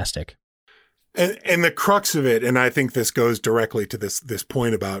sounds fantastic. And the crux of it, and I think this goes directly to this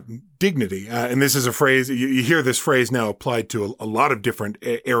point about dignity, and this is a phrase, you hear this phrase now applied to a lot of different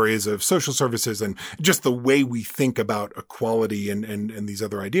areas of social services and just the way we think about equality and these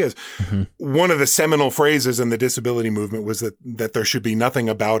other ideas. Mm-hmm. One of the seminal phrases in the disability movement was that there should be nothing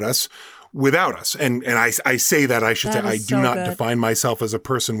about us without us. And I say that, I should say, I do not define myself as a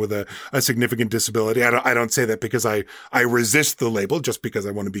person with a significant disability. I don't say that because I resist the label, just because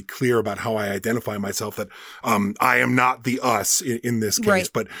I want to be clear about how I identify myself, that I am not the us in this case. Right.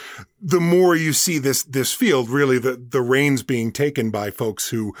 But the more you see this field, really the reins being taken by folks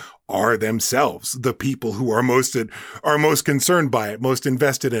who are themselves the people who are most concerned by it, most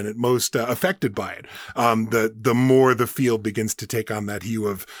invested in it, most affected by it. The more the field begins to take on that hue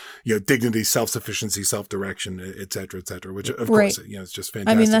of, dignity, self-sufficiency, self-direction, et cetera, which of course, it's just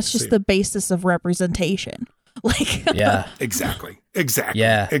fantastic. I mean, that's just the basis of representation. Yeah, exactly.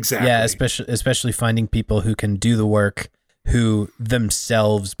 Yeah, especially finding people who can do the work, who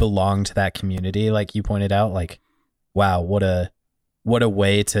themselves belong to that community, like you pointed out. Like, wow, what a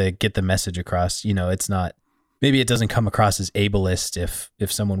way to get the message across. It's not, maybe it doesn't come across as ableist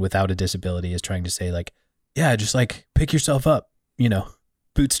if someone without a disability is trying to say like, yeah, just like pick yourself up,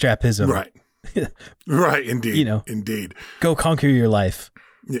 bootstrapism. Right. Right. Indeed. Indeed. Go conquer your life.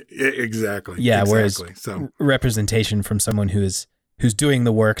 Exactly. Yeah. Exactly. Whereas So representation from someone who's doing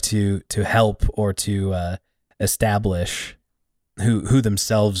the work to help or to establish who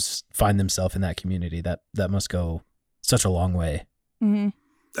themselves find themselves in that community, that must go such a long way. Mm-hmm.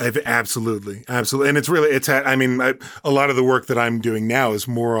 Absolutely. And it's a lot of the work that I'm doing now is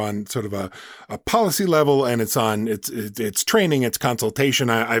more on sort of a policy level, and it's training, it's consultation.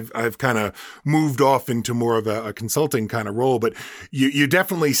 I've kind of moved off into more of a consulting kind of role, but you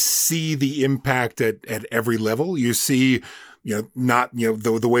definitely see the impact at every level. You see,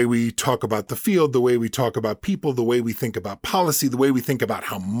 the way we talk about the field, the way we talk about people, the way we think about policy, the way we think about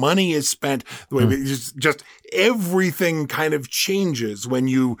how money is spent, the way we just everything kind of changes when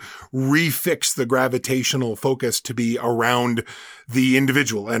you refix the gravitational focus to be around the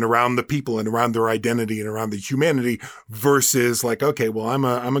individual and around the people and around their identity and around the humanity versus like, okay, well, I'm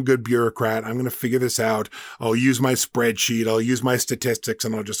a good bureaucrat. I'm going to figure this out. I'll use my spreadsheet. I'll use my statistics,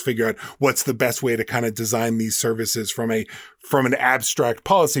 and I'll just figure out what's the best way to kind of design these services from an abstract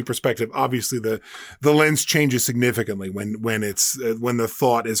policy perspective. Obviously, the lens changes significantly when the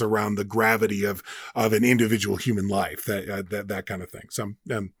thought is around the gravity of an individual human life, that kind of thing. So,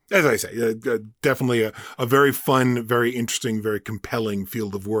 as I say, definitely a very fun, very interesting, very compelling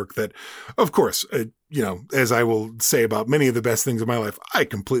field of work that, of course, as I will say about many of the best things in my life, I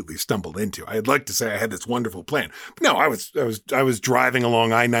completely stumbled into. I'd like to say I had this wonderful plan. But no, I was driving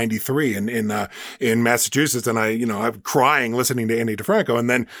along I-93 in Massachusetts, and I'm crying listening to Andy DeFranco, and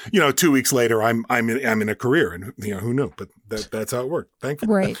then 2 weeks later I'm in a career, and who knew? But that's how it worked.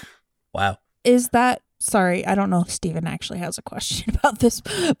 Thankfully. Right. Wow. Sorry, I don't know if Stephen actually has a question about this,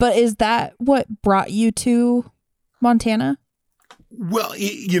 but is that what brought you to Montana? Well,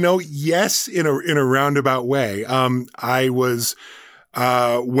 yes, in a roundabout way. I was,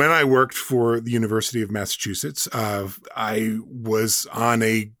 when I worked for the University of Massachusetts, I was on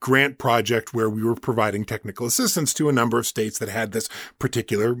a grant project where we were providing technical assistance to a number of states that had this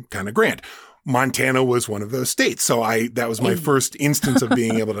particular kind of grant. Montana was one of those states. So that was my first instance of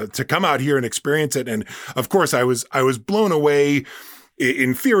being able to come out here and experience it. And of course I was blown away.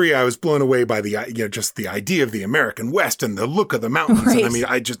 In theory, I was blown away by just the idea of the American West and the look of the mountains. Right. And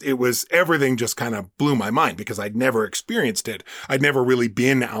I mean, everything just kind of blew my mind because I'd never experienced it. I'd never really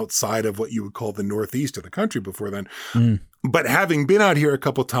been outside of what you would call the Northeast of the country before then. Mm. But having been out here a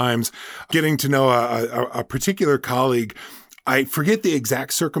couple times, getting to know a particular colleague, I forget the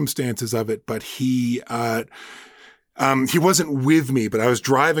exact circumstances of it, but he wasn't with me, but I was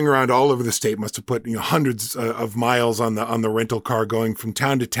driving around all over the state, must have put hundreds of miles on the rental car going from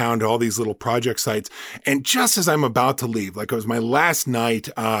town to town to all these little project sites. And just as I'm about to leave, like it was my last night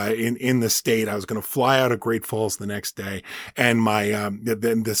in the state, I was going to fly out of Great Falls the next day. And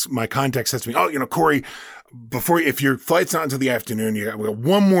my contact says to me, Corey, if your flight's not until the afternoon, we got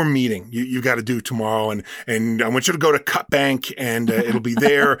one more meeting you got to do tomorrow. And I want you to go to Cut Bank, and it'll be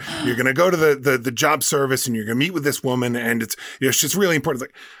there. You're going to go to the job service, and you're going to meet with this woman. And it's just really important.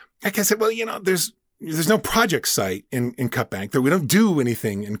 Like I said, well, there's no project site in Cut Bank. That we don't do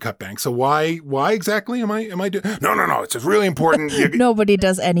anything in Cut Bank. So why exactly am I doing? No. It's just really important. Nobody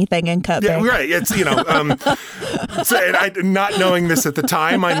does anything in Cut Bank. Right. It's so, and I, not knowing this at the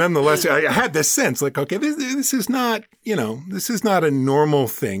time, I had this sense like, okay, this is not a normal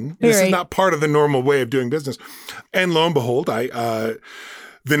thing. This is not part of the normal way of doing business. And lo and behold,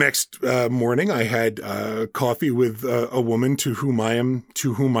 the next morning, I had coffee with a woman to whom I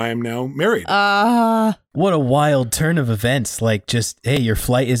am now married. What a wild turn of events! Like, just hey, your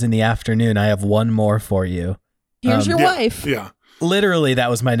flight is in the afternoon. I have one more for you. Here's your wife. Yeah, literally, that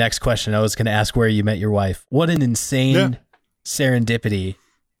was my next question. I was going to ask where you met your wife. What an insane serendipity!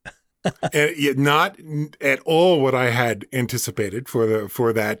 And yet not at all what I had anticipated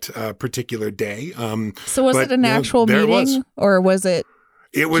for that particular day. So was it an actual meeting, or was it?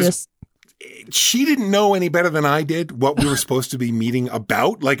 It was she didn't know any better than I did what we were supposed to be meeting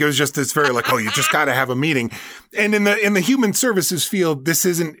about. Like, it was just this very like, oh, you just got to have a meeting. And in the human services field, this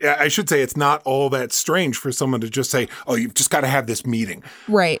isn't, I should say, it's not all that strange for someone to just say, oh, you've just got to have this meeting.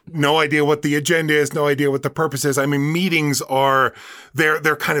 Right. No idea what the agenda is, no idea what the purpose is. I mean, meetings are,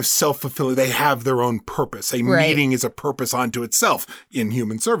 they're kind of self-fulfilling. They have their own purpose. A meeting is a purpose unto itself in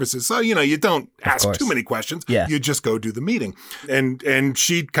human services. So, you don't ask too many questions. Yeah. You just go do the meeting. And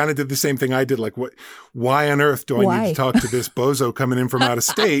she kind of did the same thing I did. Like, why on earth do I need to talk to this bozo coming in from out of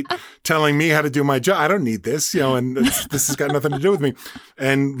state telling me how to do my job? I don't need this, and this has got nothing to do with me.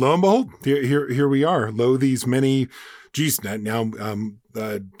 And lo and behold, here we are. Lo, these many, now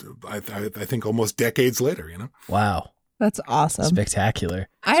I think almost decades later, Wow. That's awesome. Spectacular.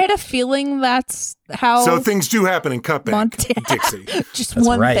 I had a feeling that's how. So things do happen in Cut Bank, Montana. Dixie. Just That's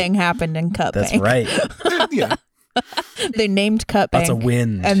one right. thing happened in Cut That's Bank. right. Yeah. They named Cut Bank. That's a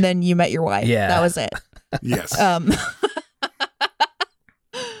win. And then you met your wife. Yeah. That was it. Yes.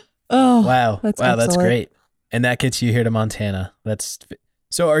 Oh, Wow. That's That's excellent. great. And that gets you here to Montana.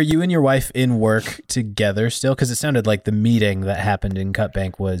 So are you and your wife in work together still? Because it sounded like the meeting that happened in Cut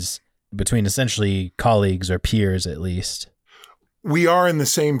Bank was between essentially colleagues or peers at least. We are in the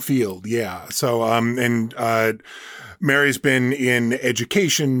same field, yeah. So, Mary's been in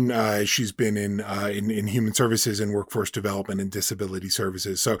education. She's been in human services and workforce development and disability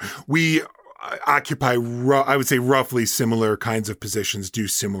services. So we occupy, I would say, roughly similar kinds of positions, do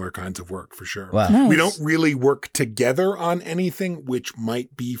similar kinds of work for sure. Wow. Nice. We don't really work together on anything, which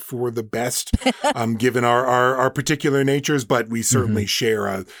might be for the best, given our particular natures, but we certainly share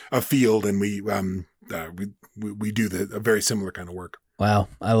a field, and we do a very similar kind of work. Wow.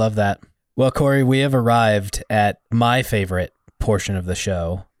 I love that. Well, Corey, we have arrived at my favorite portion of the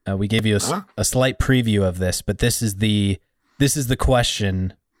show. We gave you a slight preview of this, but this is the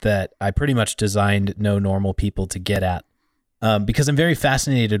question that I pretty much designed No Normal People to get at, because I'm very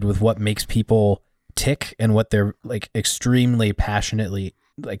fascinated with what makes people tick and what they're like extremely passionately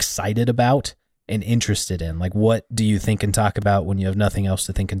excited about and interested in. Like, what do you think and talk about when you have nothing else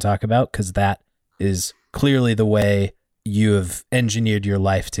to think and talk about? Because that is clearly the way you have engineered your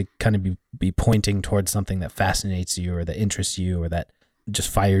life to kind of be pointing towards something that fascinates you or that interests you or that just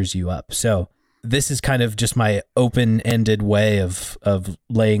fires you up. So this is kind of just my open-ended way of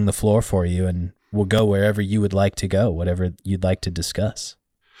laying the floor for you, and we'll go wherever you would like to go, whatever you'd like to discuss.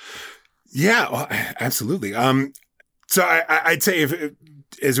 Yeah, well, absolutely. So I'd say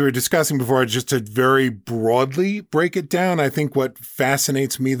as we were discussing before, just to very broadly break it down, I think what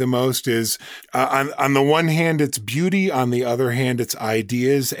fascinates me the most is on the one hand, it's beauty. On the other hand, it's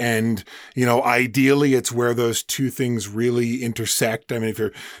ideas. And, ideally, it's where those two things really intersect. I mean, if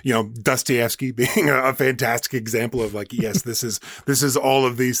you're, Dostoevsky being a fantastic example of like, yes, this is all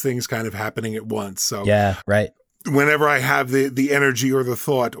of these things kind of happening at once. So Yeah, right. Whenever I have the energy or the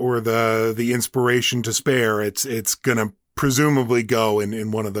thought or the inspiration to spare, it's going to presumably go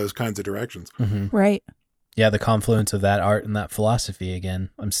in one of those kinds of directions. Mm-hmm. Right. Yeah, the confluence of that art and that philosophy again.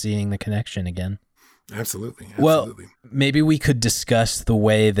 I'm seeing the connection again. Absolutely. Well, maybe we could discuss the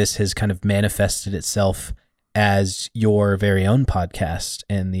way this has kind of manifested itself as your very own podcast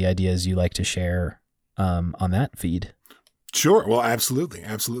and the ideas you like to share on that feed. Sure. Well, absolutely.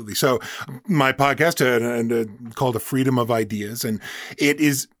 Absolutely. So my podcast called A Freedom of Ideas, and it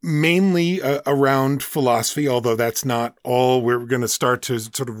is mainly around philosophy, although that's not all. We're going to start to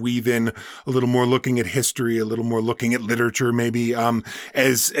sort of weave in a little more looking at history, a little more looking at literature, maybe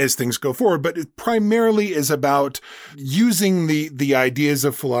as things go forward. But it primarily is about using the ideas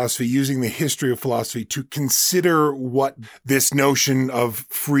of philosophy, using the history of philosophy to consider what this notion of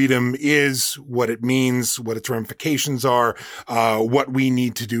freedom is, what it means, what its ramifications are, what we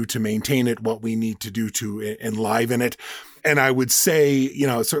need to do to maintain it, what we need to do to enliven it. And I would say,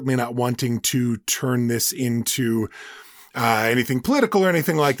 certainly not wanting to turn this into anything political or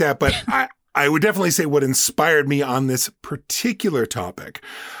anything like that, but I would definitely say what inspired me on this particular topic,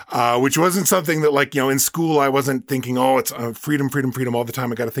 which wasn't something that in school I wasn't thinking, oh, it's freedom, freedom, freedom all the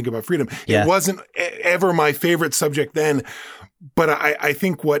time. I got to think about freedom. Yeah. It wasn't ever my favorite subject then, but I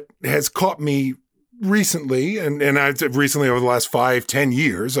think what has caught me recently, and I've recently over the last 5-10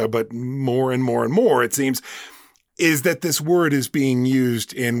 years, but more and more and more, it seems, is that this word is being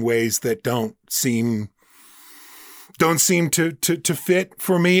used in ways that don't seem to fit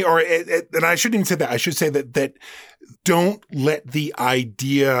for me, and I shouldn't even say that. I should say that don't let the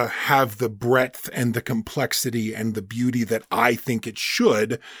idea have the breadth and the complexity and the beauty that I think it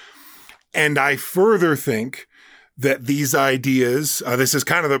should. And I further think that these ideas, this is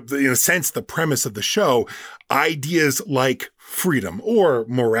kind of in a sense, the premise of the show, ideas like freedom or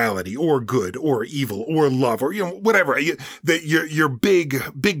morality or good or evil or love or, whatever, your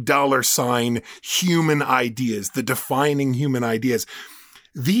big dollar sign human ideas, the defining human ideas.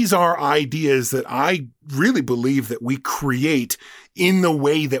 These are ideas that I really believe that we create in the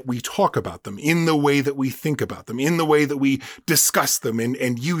way that we talk about them, in the way that we think about them, in the way that we discuss them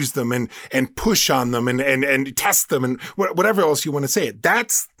and use them and push on them and test them and whatever else you want to say it.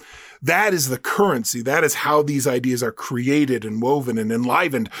 That is the currency. That is how these ideas are created and woven and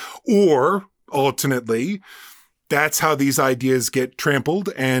enlivened. Or alternately, that's how these ideas get trampled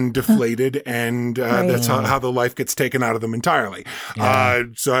and deflated, and that's how the life gets taken out of them entirely. Yeah.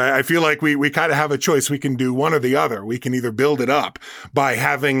 So I feel like we kind of have a choice. We can do one or the other. We can either build it up by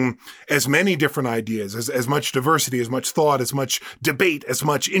having as many different ideas, as much diversity, as much thought, as much debate, as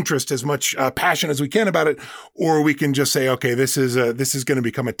much interest, as much passion as we can about it, or we can just say, okay, this is going to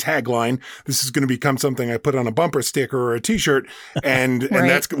become a tagline. This is going to become something I put on a bumper sticker or a T-shirt, and and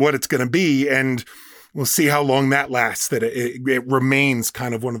that's what it's going to be. And we'll see how long that lasts, that it remains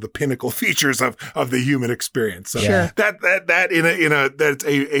kind of one of the pinnacle features of the human experience. So sure. That's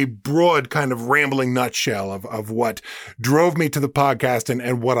a broad kind of rambling nutshell of what drove me to the podcast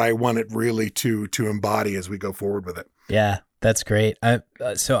and what I want it really to embody as we go forward with it. Yeah, that's great.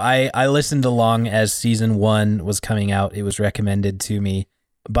 So I listened along as season 1 was coming out. It was recommended to me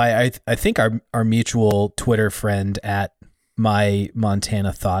by, I think our mutual Twitter friend at My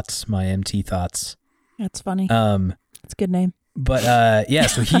Montana Thoughts, my MT Thoughts. That's funny. It's a good name. But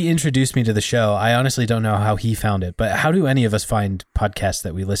so he introduced me to the show. I honestly don't know how he found it, but how do any of us find podcasts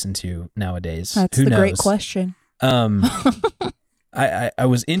that we listen to nowadays? That's Who the knows? great question. I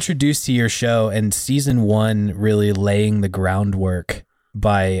was introduced to your show, and season 1 really laying the groundwork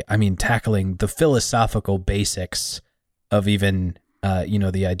by, tackling the philosophical basics of even,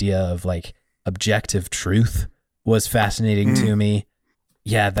 the idea of like objective truth was fascinating to me.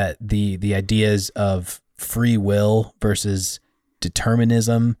 Yeah, that the ideas of free will versus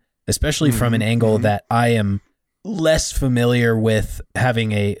determinism, especially from an angle that I am less familiar with,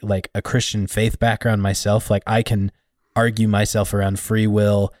 having a Christian faith background myself. Like, I can argue myself around free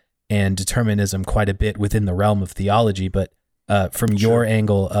will and determinism quite a bit within the realm of theology, but from your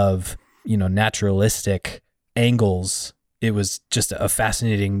angle of, naturalistic angles, it was just a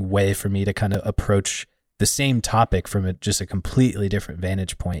fascinating way for me to kind of approach the same topic from just a completely different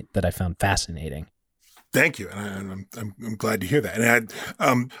vantage point that I found fascinating. Thank you, and I'm glad to hear that. And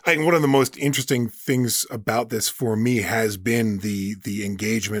I think one of the most interesting things about this for me has been the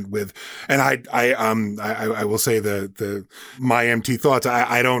engagement with, and I will say the my MT Thoughts.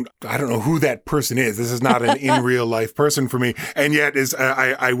 I don't know who that person is. This is not an in real life person for me, and yet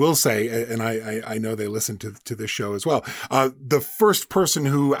I will say, and I know they listen to this show as well. The first person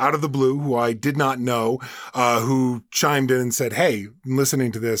who, out of the blue, who I did not know, who chimed in and said, "Hey, I'm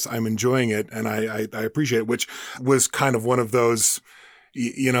listening to this. I'm enjoying it, and I appreciate it," which was kind of one of those,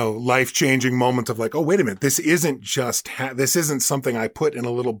 life-changing moments of like, oh, wait a minute, this isn't just, this isn't something I put in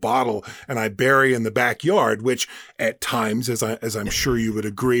a little bottle and I bury in the backyard, which at times, as I'm sure you would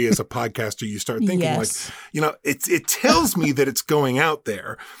agree, as a podcaster, you start thinking it tells me that it's going out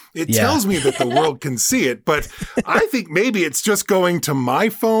there. It tells me that the world can see it, but I think maybe it's just going to my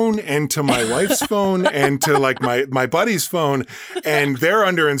phone and to my wife's phone and to like my buddy's phone, and they're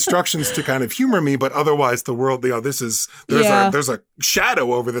under instructions to kind of humor me, but otherwise the world, there's a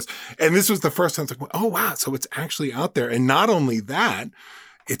shadow over this. And this was the first time it's like, oh wow, so it's actually out there. And not only that,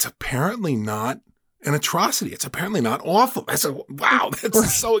 it's apparently not an atrocity. It's apparently not awful. I said, wow,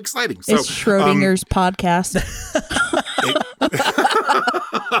 that's so exciting. So, it's Schrodinger's podcast.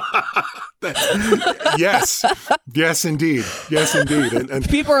 Yes, indeed. And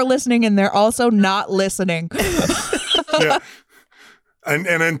people are listening, and they're also not listening. Yeah. And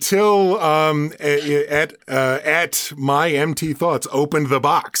until at my MT Thoughts opened the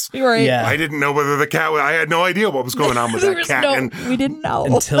box, right? Yeah. I didn't know whether the cat. I had no idea what was going on with that cat. We didn't know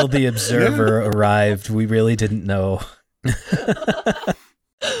until the observer arrived. We really didn't know.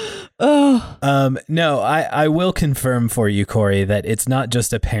 No, I will confirm for you, Corey, that it's not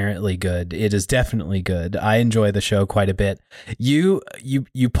just apparently good. It is definitely good. I enjoy the show quite a bit. You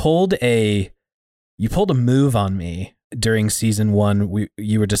pulled a move on me during season 1.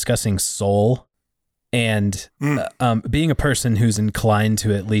 You were discussing soul, and being a person who's inclined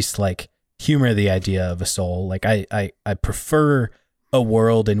to at least like humor the idea of a soul. Like I prefer a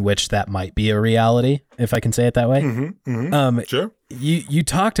world in which that might be a reality, if I can say it that way. Sure. You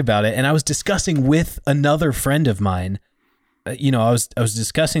talked about it, and I was discussing with another friend of mine. I was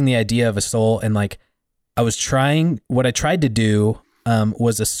discussing the idea of a soul, and like what I tried to do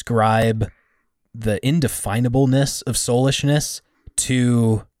was ascribe indefinableness of soulishness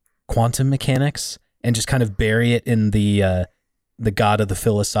to quantum mechanics and just kind of bury it in the god of the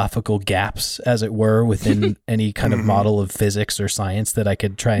philosophical gaps, as it were, within any kind of model of physics or science that I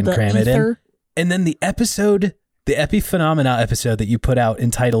could try and cram it in. And then the epiphenomena episode that you put out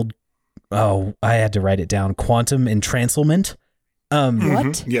entitled, I had to write it down, Quantum Entranclement.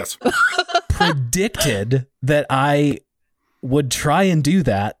 What? Yes. Predicted that I would try and do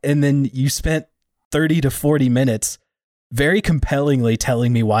that. And then you spent 30 to 40 minutes very compellingly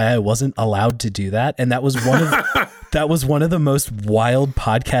telling me why I wasn't allowed to do that. And that was one of the most wild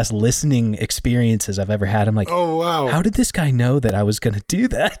podcast listening experiences I've ever had. I'm like, oh wow, how did this guy know that I was going to do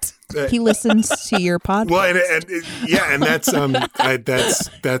that? He listens to your podcast. Well, and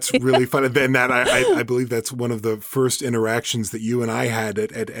that's really fun. And that I believe that's one of the first interactions that you and I had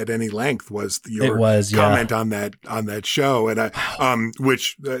at any length was your comment on that show, and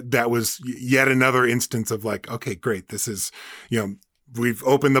which that was yet another instance of like, okay, great, this is, we've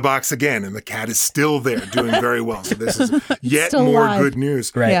opened the box again, and the cat is still there, doing very well. So this is yet more alive. Good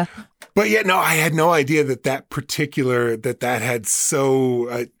news, right? Yeah. But yet, no, I had no idea that had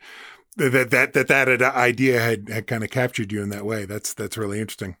so. That idea had kind of captured you in that way. That's really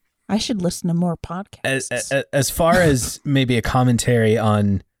interesting. I should listen to more podcasts. As far as maybe a commentary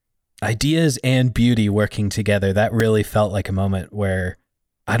on ideas and beauty working together, that really felt like a moment where,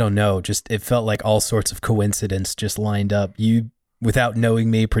 I don't know, just it felt like all sorts of coincidence just lined up. You, without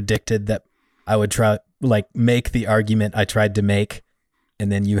knowing me, predicted that I would make the argument I tried to make,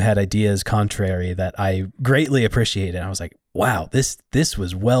 and then you had ideas contrary that I greatly appreciated. I was like, wow, this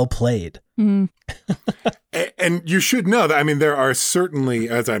was well played. Mm. And you should know that, I mean, there are certainly,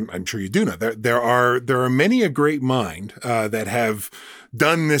 as I'm sure you do know, there are many a great mind that have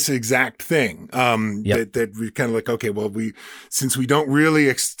done this exact thing. That we kind of like, okay, well, since we don't really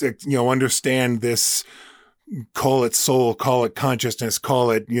understand this, call it soul, call it consciousness,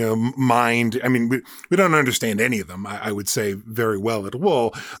 call it, mind. I mean, we don't understand any of them, I would say, very well at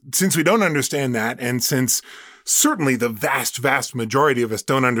all. Since we don't understand that, and since certainly the vast, vast majority of us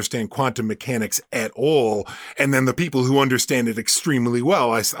don't understand quantum mechanics at all, and then the people who understand it extremely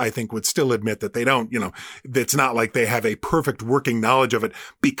well, I think would still admit that they don't, it's not like they have a perfect working knowledge of it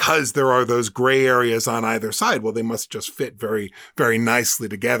because there are those gray areas on either side. Well, they must just fit very, very nicely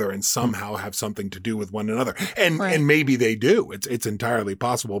together and somehow have something to do with one another. And maybe they do. It's entirely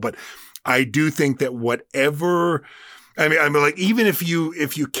possible. But I do think that whatever, I mean, like, even if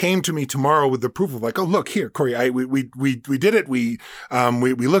you came to me tomorrow with the proof of like, oh, look here, Corey, we did it. We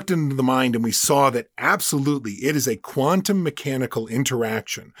looked into the mind and we saw that absolutely it is a quantum mechanical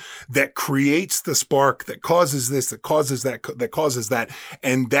interaction that creates the spark that causes this, that causes that causes that.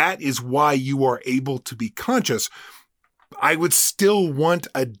 And that is why you are able to be conscious. I would still want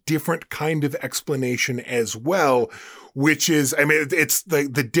a different kind of explanation as well, which is, I mean, it's the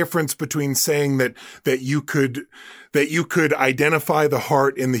difference between saying that you could identify the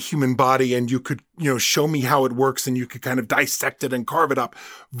heart in the human body and you could, show me how it works and you could kind of dissect it and carve it up,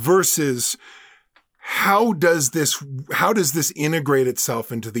 versus how does this integrate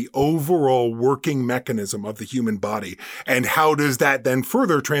itself into the overall working mechanism of the human body? And how does that then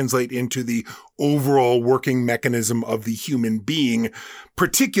further translate into the overall working mechanism of the human being?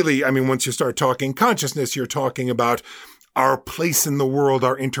 Particularly, I mean, once you start talking consciousness, you're talking about our place in the world,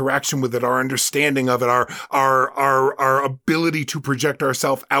 our interaction with it, our understanding of it, our ability to project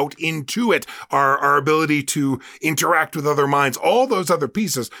ourselves out into it, our ability to interact with other minds, all those other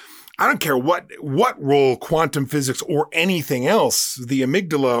pieces. I don't care what role quantum physics or anything else, the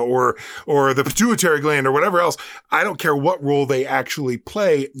amygdala or the pituitary gland or whatever else, I don't care what role they actually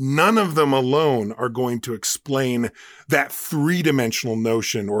play. None of them alone are going to explain that three-dimensional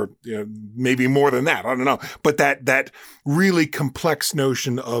notion, or maybe more than that. I don't know. But that really complex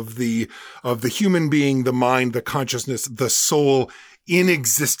notion of the human being, the mind, the consciousness, the soul, in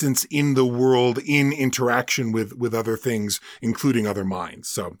existence in the world, in interaction with other things, including other minds.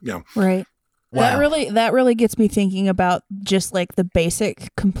 So, Right. Wow. That really gets me thinking about just like the basic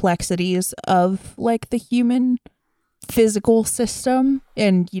complexities of like the human physical system.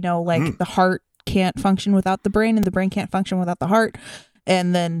 And, the heart can't function without the brain and the brain can't function without the heart.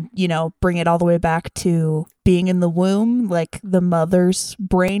 And then, bring it all the way back to being in the womb, like the mother's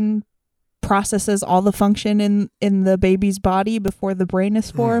brain processes all the function in the baby's body before the brain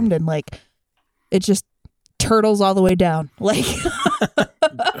is formed, and like it just turtles all the way down, like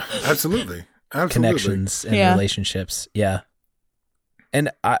absolutely connections and relationships. Yeah.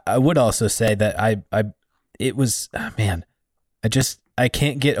 And I would also say that it was, man, I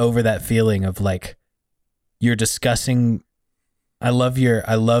can't get over that feeling of like you're discussing I love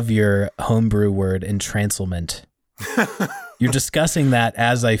your homebrew word, entranclement. You're discussing that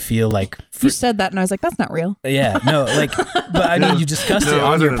as I feel like You said that and I was like, that's not real. yeah, no, like, but I mean, you discussed No, it it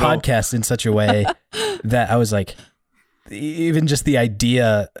on your wasn't at all. podcast in such a way that I was like, even just the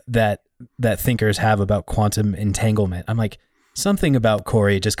idea that thinkers have about quantum entanglement. I'm like, something about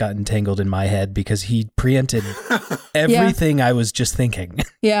Corey just got entangled in my head because he preempted everything I was just thinking.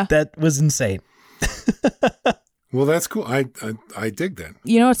 Yeah. That was insane. Well, that's cool. I dig that.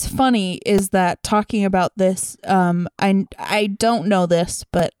 You know what's funny is that talking about this, I don't know this,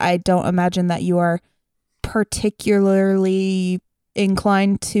 but I don't imagine that you are particularly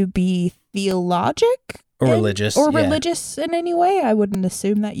inclined to be theologic Or religious. or yeah. religious in any way. I wouldn't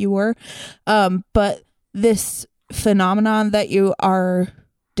assume that you were. But this phenomenon that you are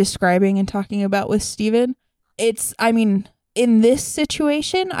describing and talking about with Stephen, in this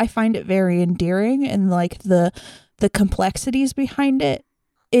situation, I find it very endearing, and like the complexities behind it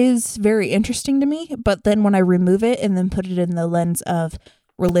is very interesting to me. But then when I remove it and then put it in the lens of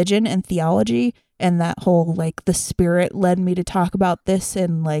religion and theology, and that whole like the Spirit led me to talk about this,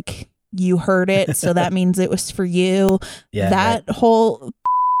 and like you heard it, so that means it was for you. Yeah, that whole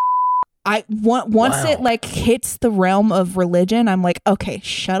once Wow. it like hits the realm of religion, I'm like, okay,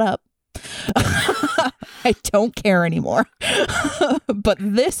 shut up. I don't care anymore. But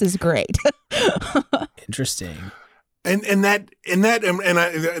this is great. Interesting. We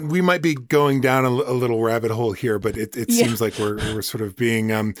might be going down a little rabbit hole here, but it seems like we're sort of being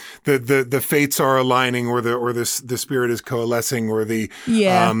the fates are aligning, or the spirit is coalescing, or the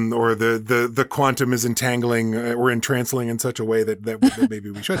quantum is entangling or entrancling in such a way that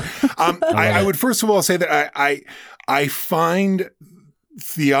maybe we should. I would first of all say that I find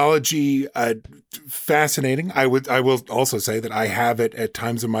theology fascinating. I will also say that I have at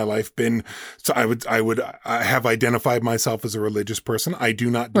times in my life been, so I would have identified myself as a religious person. I do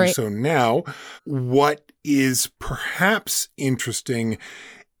not do so now. What is perhaps interesting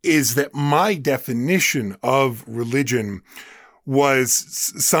is that my definition of religion was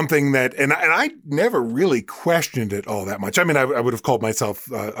something that, and I never really questioned it all that much. I mean, I would have called myself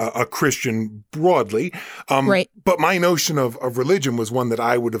a Christian broadly. But my notion of religion was one that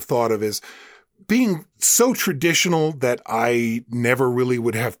I would have thought of as being so traditional that I never really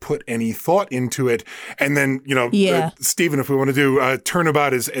would have put any thought into it. And then, Stephen, if we want to do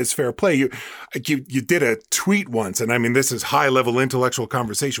turnabout as fair play, you did a tweet once, and I mean, this is high level intellectual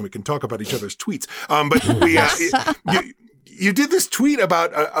conversation. We can talk about each other's tweets. But you did this tweet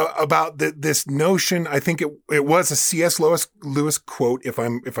about this notion. I think it was a C.S. Lewis quote, if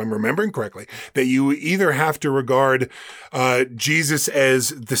I'm remembering correctly, that you either have to regard Jesus as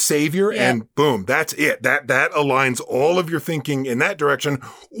the savior, and boom, that's it. That aligns all of your thinking in that direction,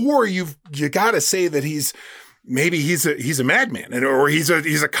 or you got to say that he's a madman, or he's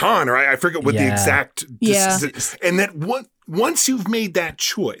a con, or I forget what the exact and that once you've made that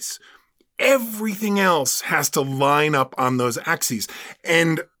choice, everything else has to line up on those axes.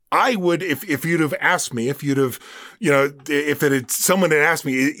 And I would, if you'd have asked me, someone had asked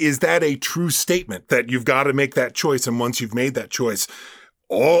me, is that a true statement that you've got to make that choice? And once you've made that choice,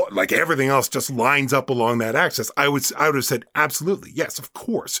 everything else just lines up along that axis. I would have said, absolutely. Yes, of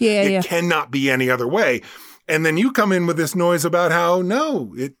course. It cannot be any other way. And then you come in with this noise about how,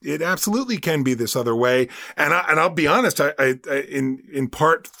 no, it absolutely can be this other way. And I'll be honest, I in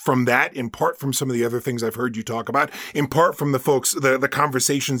part from that, in part from some of the other things I've heard you talk about, in part from the folks, the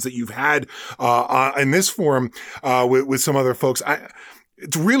conversations that you've had in this forum with some other folks,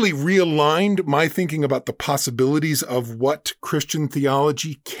 it's really realigned my thinking about the possibilities of what Christian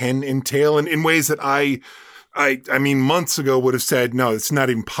theology can entail, and in ways that I mean, months ago would have said, no, it's not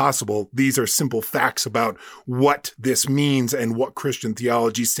even possible. These are simple facts about what this means and what Christian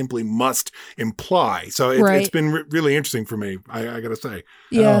theology simply must imply. So it's been really interesting for me, I got to say.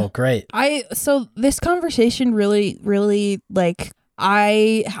 Yeah. Oh, great. So this conversation really, really, like,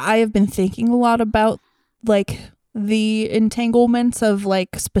 I have been thinking a lot about, like, the entanglements of,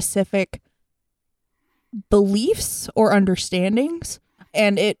 like, specific beliefs or understandings.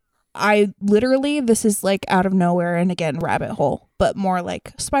 And this is like out of nowhere, and again, rabbit hole, but more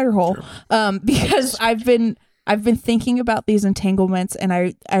like spider hole. Sure. Because I've been thinking about these entanglements, and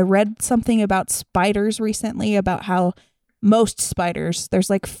I read something about spiders recently, about how most spiders, there's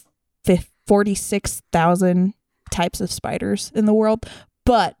like 46,000 types of spiders in the world,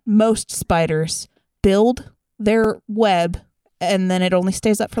 but most spiders build their web, and then it only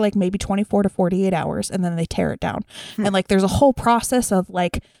stays up for like maybe 24 to 48 hours, and then they tear it down. And like there's a whole process of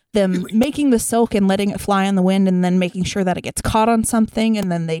like them making the silk and letting it fly in the wind, and then making sure that it gets caught on something,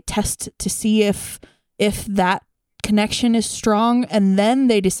 and then they test to see if that connection is strong, and then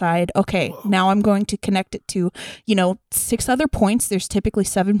they decide, okay, now I'm going to connect it to, 6 other points. There's typically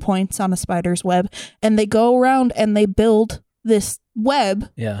 7 points on a spider's web, and they go around and they build this web,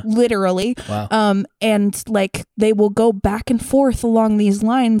 literally. Wow. And like they will go back and forth along these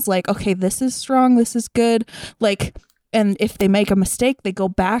lines, like, okay, this is strong, this is good, like. And if they make a mistake, they go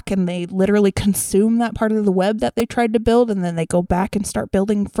back and they literally consume that part of the web that they tried to build. And then they go back and start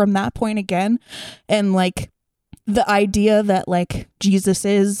building from that point again. And like the idea that like Jesus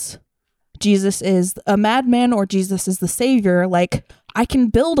is a madman or Jesus is the savior, like I can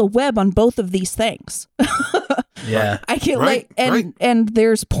build a web on both of these things. Yeah. I can and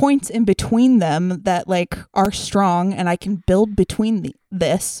there's points in between them that like are strong, and I can build between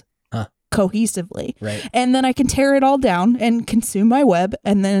this cohesively. Right. And then I can tear it all down and consume my web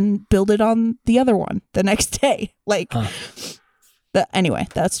and then build it on the other one the next day. Like, anyway,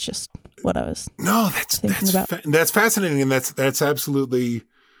 that's just what I was thinking about. That's fascinating. And that's absolutely,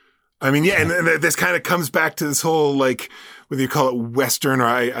 I mean, yeah. And this kind of comes back to this whole, like, whether you call it Western, or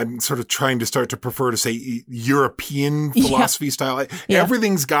I'm sort of trying to start to prefer to say European philosophy style.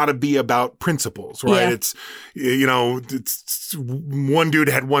 Everything's got to be about principles, right? Yeah. It's, it's one dude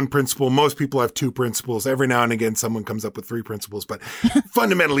had one principle. Most people have 2 principles. Every now and again, someone comes up with 3 principles, but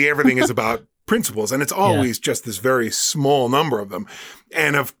fundamentally everything is about principles. And it's always just this very small number of them.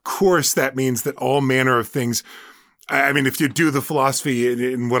 And of course, that means that all manner of things, I mean, if you do the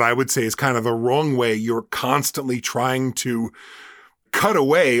philosophy in what I would say is kind of the wrong way, you're constantly trying to cut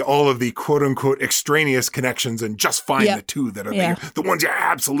away all of the quote unquote extraneous connections and just find the 2 that are the ones you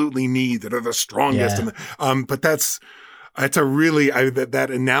absolutely need, that are the strongest. And but it's a really, that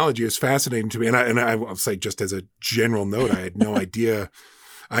analogy is fascinating to me. And I will say, just as a general note, I had no idea.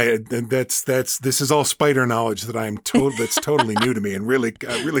 This is all spider knowledge that that's totally new to me and really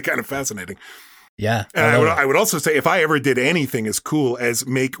kind of fascinating. Yeah. And I would also say, if I ever did anything as cool as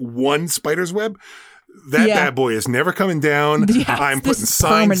make one spider's web, that bad boy is never coming down. Yeah, I'm putting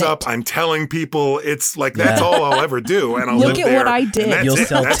signs up. I'm telling people. It's like, that's all I'll ever do. And I'll look live at there. what I did. You'll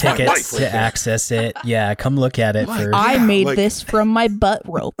sell That's my tickets life to right there. access it. Yeah. Come look at it first. I made this from my butt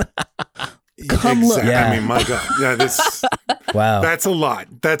rope. Come look. Exactly. Yeah. I mean, my God. Yeah, Wow. that's a lot.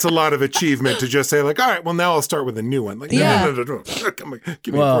 That's a lot of achievement to just say, like, all right, well, now I'll start with a new one. Like, no. Come on,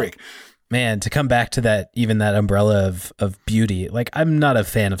 give me a break. Man, to come back to that, even that umbrella of beauty, like I'm not a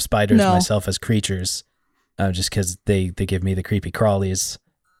fan of spiders myself as creatures, just because they give me the creepy crawlies.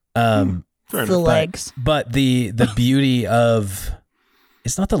 Legs. But the beauty of,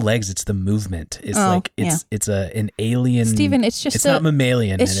 it's not the legs, it's the movement. It's it's an alien. Steven, it's not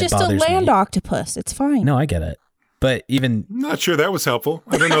mammalian. It's just a land octopus. It's fine. No, I get it. But even I'm not sure that was helpful.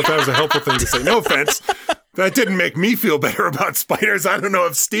 I don't know if that was a helpful thing to say. No offense. That didn't make me feel better about spiders. I don't know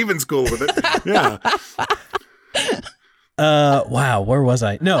if Steven's cool with it. Yeah. Wow, where was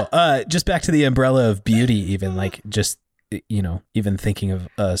I? No, just back to the umbrella of beauty, even like just, even thinking of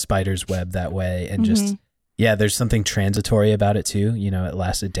a spider's web that way, and just, there's something transitory about it too. It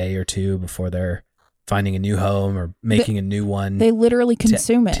lasts a day or 2 before they're finding a new home or making a new one. They literally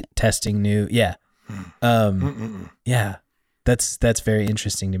consume it. Testing new. Yeah. Yeah, that's very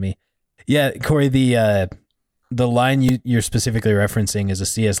interesting to me. Yeah, Corey, the line you're specifically referencing is a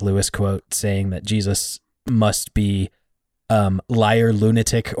C.S. Lewis quote saying that Jesus must be liar,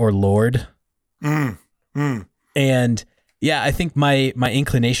 lunatic, or Lord. And yeah, I think my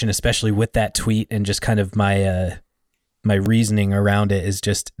inclination, especially with that tweet and just kind of my reasoning around it, is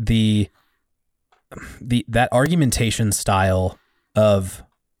just that argumentation style of,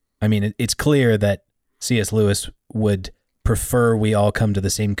 I mean, it's clear that C.S. Lewis would prefer we all come to the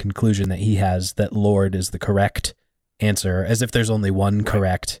same conclusion that he has, that Lord is the correct answer, as if there's only one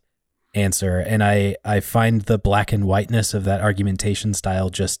correct answer. And I find the black and whiteness of that argumentation style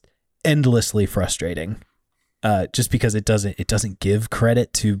just endlessly frustrating, just because it doesn't give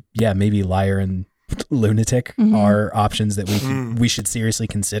credit to, maybe liar and lunatic are options that we should seriously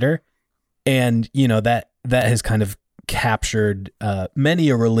consider. And, that has kind of captured many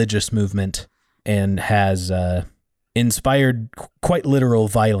a religious movement and has inspired quite literal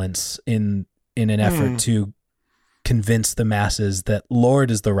violence in an effort to convince the masses that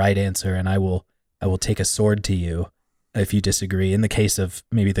Lord is the right answer, and I will take a sword to you if you disagree. In the case of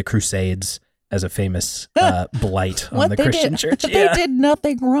maybe the Crusades as a famous blight on the Christian church. They did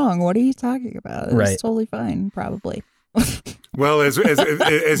nothing wrong. What are you talking about? It was Right. totally fine, probably. Well,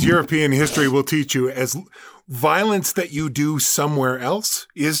 as European history will teach you, as violence that you do somewhere else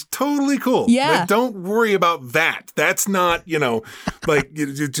is totally cool. Yeah. Like, don't worry about that. That's not, like,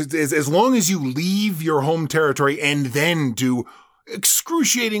 as long as you leave your home territory and then do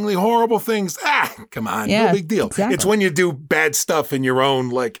excruciatingly horrible things. Come on, Yeah, no big deal. exactly. It's when you do bad stuff in your own,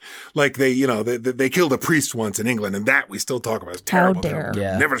 like they killed a priest once in England, and that we still talk about. It's terrible. dare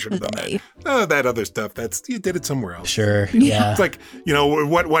Yeah. Never should have done that. That other stuff, you did it somewhere else. Sure. Yeah. It's like,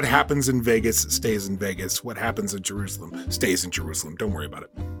 what happens in Vegas stays in Vegas. What happens in Jerusalem stays in Jerusalem. Don't worry about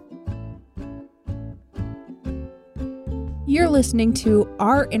it. You're listening to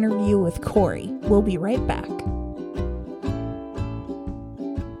our interview with Corey. We'll be right back.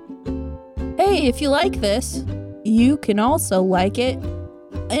 Hey, if you like this, you can also like it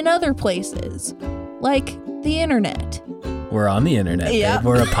in other places, like the internet. We're on the internet. Yeah. Babe.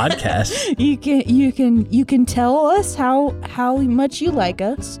 We're a podcast. You can tell us how much you like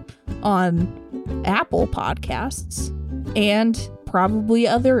us on Apple Podcasts and probably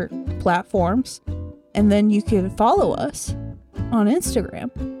other platforms. And then you can follow us on Instagram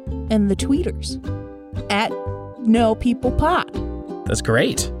and the tweeters at No People Pod. That's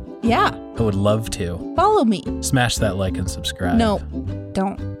great. Yeah, I would love to. follow me. Smash that like and subscribe. No,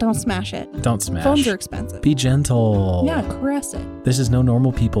 don't smash it. Don't smash. Phones are expensive. Be gentle. Yeah, caress it. This is no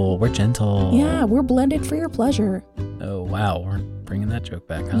normal people. We're gentle. Yeah, we're blended for your pleasure. Oh, wow. We're bringing that joke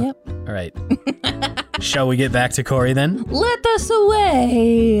back, huh? Yep. All right. Shall we get back to Corey then? Let us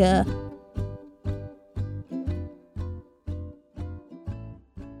away.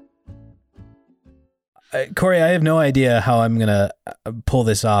 Corey, I have no idea how I'm going to pull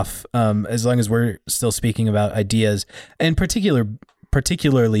this off as long as we're still speaking about ideas and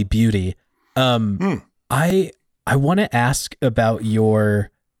particularly beauty. I want to ask about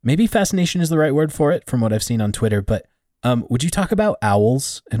your, maybe fascination is the right word for it from what I've seen on Twitter, but would you talk about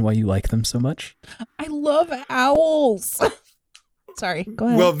owls and why you like them so much? I love owls. Sorry, go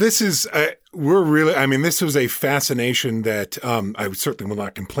ahead. Well, this is, this was a fascination that I certainly will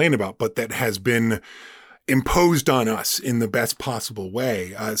not complain about, but that has been imposed on us in the best possible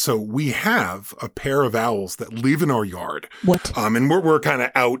way. So we have a pair of owls that live in our yard. What? And we're kind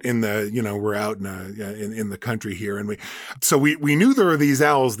of out in the, we're out in the country here. And we knew there were these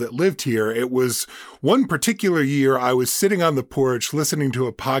owls that lived here. It was one particular year I was sitting on the porch listening to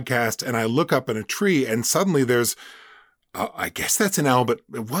a podcast and I look up in a tree and suddenly there's, I guess that's an owl, but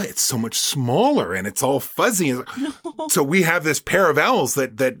what? It's so much smaller and it's all fuzzy. So we have this pair of owls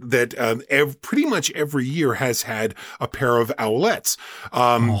that pretty much every year has had a pair of owlets.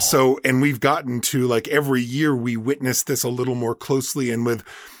 And we've gotten to like every year we witness this a little more closely and with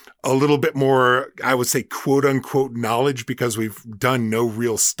a little bit more, I would say, quote unquote knowledge because we've done no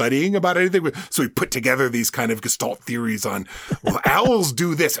real studying about anything. So we put together these kind of Gestalt theories on, well, owls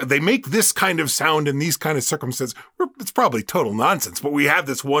do this. They make this kind of sound in these kind of circumstances. It's probably total nonsense, but we have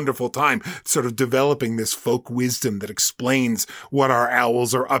this wonderful time sort of developing this folk wisdom that explains what our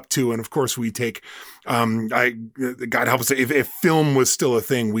owls are up to. And of course we take, God help us, if film was still a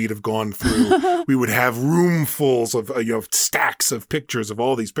thing, we'd have gone through, we would have roomfuls of, stacks of pictures of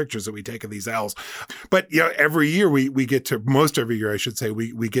all these pictures that we take of these owls. But, every year we get to, most every year, I should say,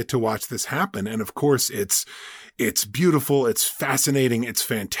 we get to watch this happen. And of course it's beautiful. It's fascinating. It's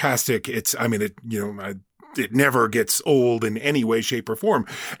fantastic. It never gets old in any way, shape, or form.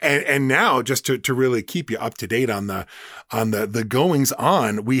 And now, just to really keep you up to date on the goings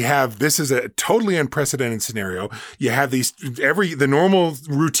on, this is a totally unprecedented scenario. You have the normal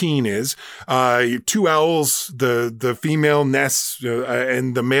routine is, 2 owls, the female nests,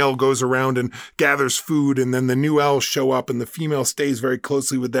 and the male goes around and gathers food, and then the new owls show up and the female stays very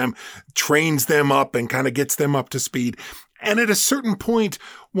closely with them, trains them up and kind of gets them up to speed. And at a certain point,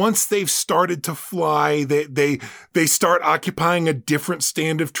 once they've started to fly, they start occupying a different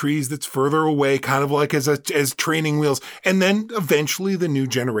stand of trees that's further away, kind of like as training wheels. And then eventually the new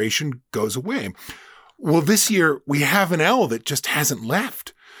generation goes away. Well, this year we have an owl that just hasn't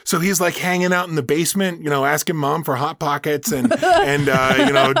left. So he's like hanging out in the basement, asking mom for Hot Pockets and doing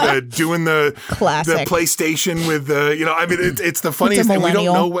the Classic. the PlayStation with it's the funniest thing. We don't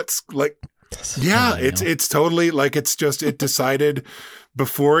know what's like. Yeah, it's totally like it decided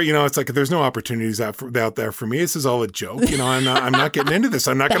before, it's like there's no opportunities out there for me. This is all a joke. I'm not getting into this.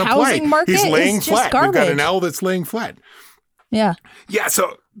 I'm not going to play. He's laying just flat. garbage. We've got an owl that's laying flat. Yeah. Yeah.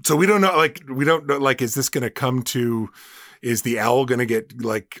 So we don't know. Is this going to come to? Is the owl going to get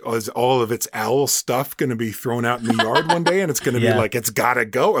is all of its owl stuff going to be thrown out in the yard one day and it's going to be like, it's got to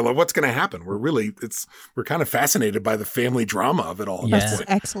go? Or what's going to happen? We're kind of fascinated by the family drama of it all. Yeah. At this point.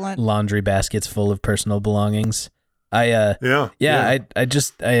 Excellent. Laundry baskets full of personal belongings. I had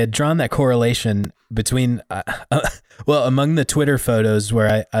drawn that correlation between, among the Twitter photos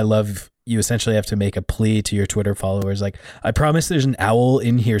where I love you essentially have to make a plea to your Twitter followers. Like, I promise there's an owl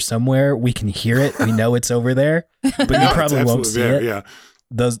in here somewhere. We can hear it. We know it's over there, but you probably won't see it. Yeah.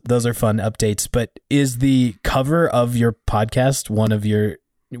 Those are fun updates. But is the cover of your podcast one of your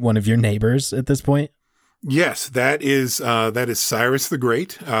neighbors at this point? Yes, that is Cyrus the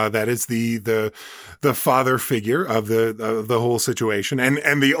Great. That is the father figure of the whole situation,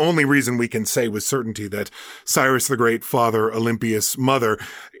 and the only reason we can say with certainty that Cyrus the Great, father Olympias, mother,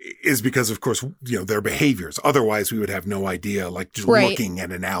 is because, of course, their behaviors. Otherwise, we would have no idea. Like just looking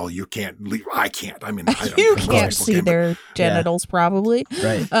at an owl, you can't leave. I can't. I mean, I don't you can't see their genitals, probably.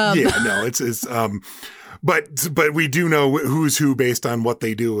 Right. It's But we do know who's who based on what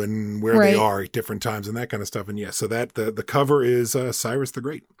they do and where they are at different times and that kind of stuff. And so that the cover is Cyrus the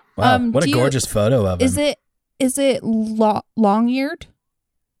Great. Wow, what a gorgeous photo of him. Is it long-eared?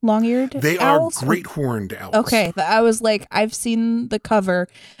 Long-eared They owls? are great horned owls. Okay, I was like, I've seen the cover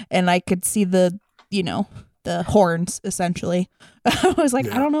and I could see the horns essentially. I was like,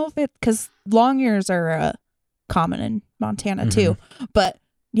 I don't know if because long ears are common in Montana too. But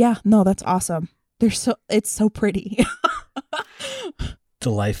yeah, no, that's awesome. It's so pretty.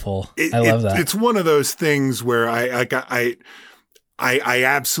 Delightful. I love that. It's one of those things where I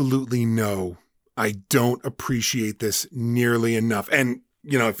absolutely know I don't appreciate this nearly enough. And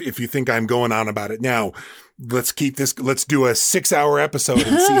if you think I'm going on about it now, let's do a 6-hour episode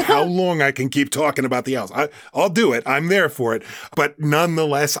and see how long I can keep talking about the owls. I'll do it. I'm there for it. But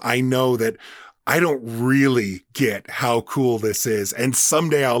nonetheless, I know that I don't really get how cool this is. And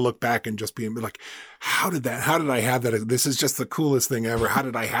someday I'll look back and just be like, how did I have that? This is just the coolest thing ever. How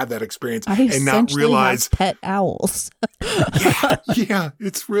did I have that experience and not realize have pet owls? yeah,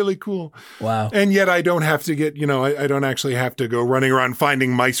 it's really cool. Wow. And yet I don't have to get, I don't actually have to go running around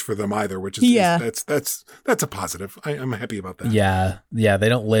finding mice for them either, which is, that's a positive. I'm happy about that. Yeah. Yeah. They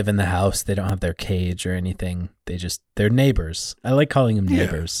don't live in the house. They don't have their cage or anything. They're neighbors. I like calling them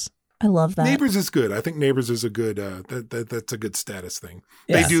neighbors. I love that. Neighbors is good. I think neighbors is a good, that's a good status thing.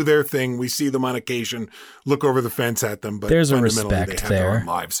 Yeah. They do their thing. We see them on occasion, look over the fence at them, but there's a fundamentally respect they have there. their own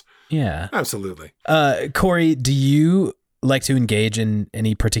lives. Yeah. Absolutely. Corey, do you like to engage in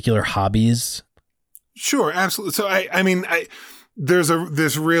any particular hobbies? Sure. Absolutely. So there's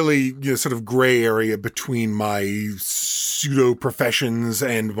this really sort of gray area between my pseudo professions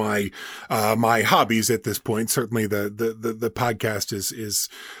and my hobbies at this point. Certainly the podcast is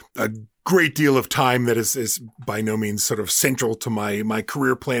a great deal of time that is by no means sort of central to my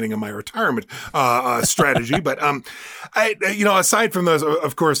career planning and my retirement strategy. But aside from those,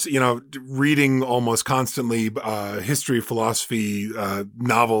 of course, reading almost constantly history, philosophy,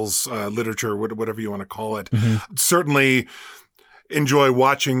 novels, literature, whatever you want to call it. Mm-hmm. Certainly enjoy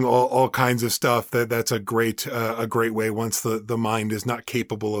watching all kinds of stuff. That's a great way once the mind is not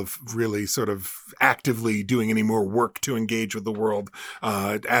capable of really sort of actively doing any more work to engage with the world.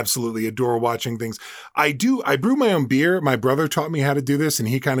 Absolutely adore watching things. I brew my own beer. My brother taught me how to do this and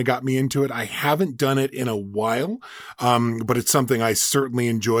he kind of got me into it. I haven't done it in a while. But it's something I certainly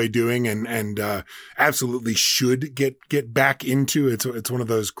enjoy doing and absolutely should get back into. It's one of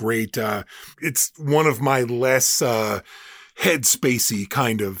those great, it's one of my less, headspacey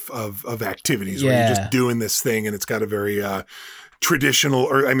kind of activities where you're just doing this thing and it's got a very traditional,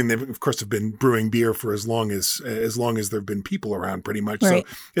 they of course have been brewing beer for as long as there've been people around pretty much. Right.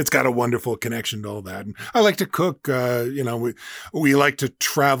 So it's got a wonderful connection to all that. And I like to cook, we like to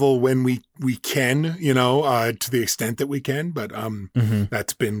travel when we can, to the extent that we can, but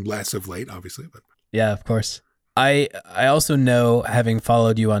that's been less of late, obviously. But yeah, of course. I also know, having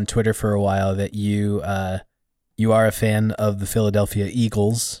followed you on Twitter for a while, that you are a fan of the Philadelphia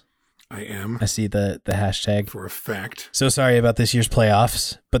Eagles. I am. I see the hashtag. For a fact. So sorry about this year's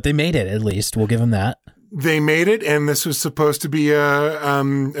playoffs, but they made it at least. We'll give them that. They made it, and this was supposed to be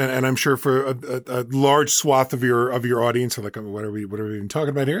and I'm sure for a large swath of your audience are like, what are we even talking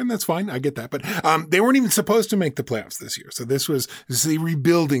about here? And that's fine, I get that. But they weren't even supposed to make the playoffs this year, so this is a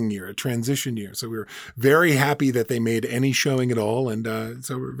rebuilding year, a transition year. So we were very happy that they made any showing at all, and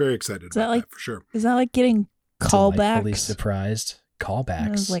so we're very excited about that for sure. Is that like getting callbacks? Delightfully surprised.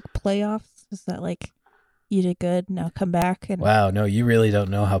 Callbacks. Like playoffs? Is that like you did good, now come back? And wow, no, you really don't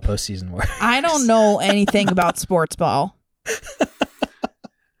know how postseason works. I don't know anything about sports ball.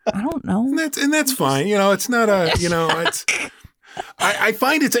 I don't know. And that's fine. It's not a, it's, I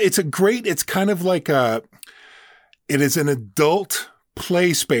find it's kind of like it is an adult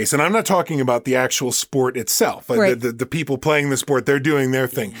play space, and I'm not talking about the actual sport itself. Right. The people playing the sport, they're doing their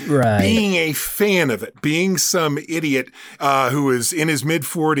thing. Right. Being a fan of it, being some idiot who is in his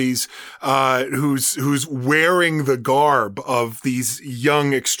mid-40s, who's wearing the garb of these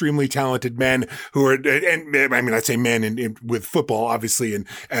young, extremely talented men who are, and I mean, I say men with football, obviously, and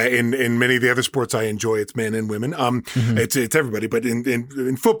in many of the other sports I enjoy, it's men and women. It's everybody, but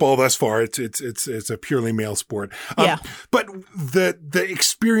in football thus far, it's a purely male sport. Yeah. But the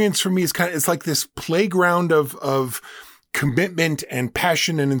experience for me is it's like this playground of commitment and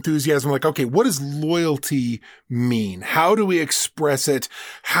passion and enthusiasm. Like, okay, what does loyalty mean? How do we express it?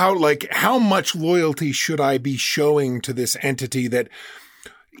 How much loyalty should I be showing to this entity that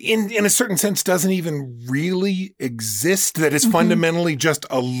in a certain sense doesn't even really exist, that is fundamentally just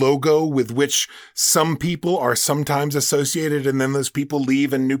a logo with which some people are sometimes associated, and then those people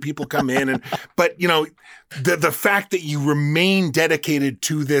leave and new people come in. But the fact that you remain dedicated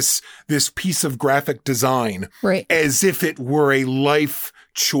to this piece of graphic design, Right. as if it were a life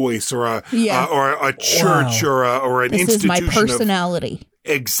choice or a church or an This is institution. my personality.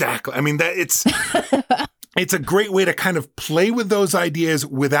 Exactly. I mean, that it's a great way to kind of play with those ideas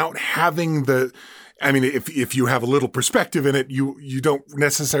without having if you have a little perspective in it, you don't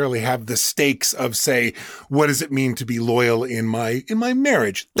necessarily have the stakes of, say, what does it mean to be loyal in my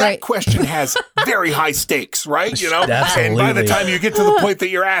marriage? That Right. question has very high stakes, right? Absolutely. And by the time you get to the point that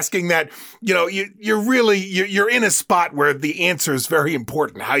you're asking that, you're in a spot where the answer is very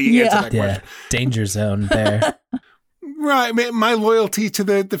important, how you answer that Yeah. question. Danger zone there. Right. My loyalty to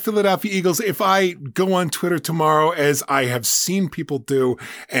the Philadelphia Eagles, if I go on Twitter tomorrow, as I have seen people do,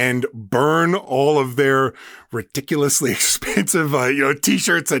 and burn all of their ridiculously expensive,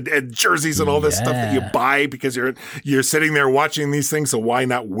 T-shirts and jerseys and all this stuff that you buy because you're sitting there watching these things. So why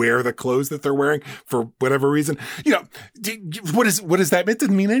not wear the clothes that they're wearing for whatever reason? What does that mean? It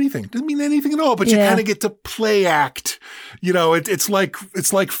doesn't mean anything. It doesn't mean anything at all. But you kind of get to play act. It's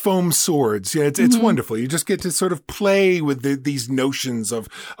like foam swords. It's wonderful. You just get to sort of play with these notions of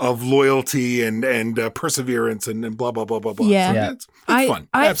loyalty and perseverance and blah blah blah blah blah. Yeah. So it's fun.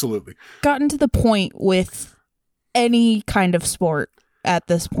 Absolutely. Gotten to the point with any kind of sport at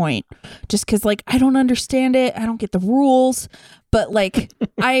this point, just because I don't understand it. I don't get the rules, but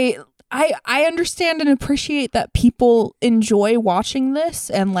I understand and appreciate that people enjoy watching this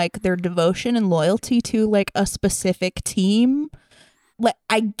and their devotion and loyalty to a specific team.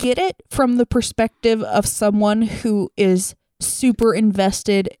 I get it from the perspective of someone who is super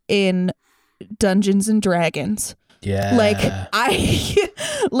invested in Dungeons and Dragons. Yeah.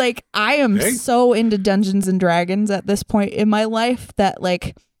 I am so into Dungeons and Dragons at this point in my life that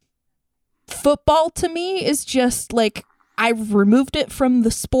football to me is just I've removed it from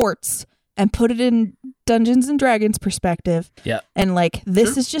the sports and put it in Dungeons and Dragons perspective. Yeah. And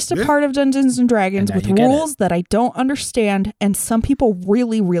this is just a part of Dungeons and Dragons with rules that I don't understand, and some people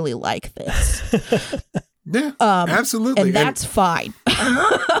really, really like this. Yeah, absolutely. And that's fine.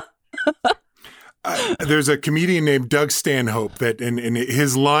 There's a comedian named Doug Stanhope that, and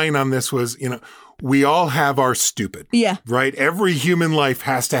his line on this was, we all have our stupid. Yeah. Right? Every human life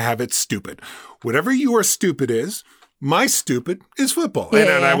has to have its stupid. Whatever your stupid is, my stupid is football.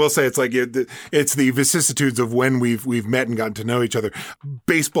 Yeah, and I will say it's the vicissitudes of when we've met and gotten to know each other.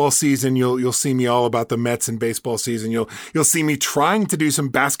 Baseball season, you'll see me all about the Mets in baseball season. You'll see me trying to do some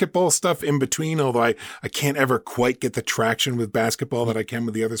basketball stuff in between, although I can't ever quite get the traction with basketball that I can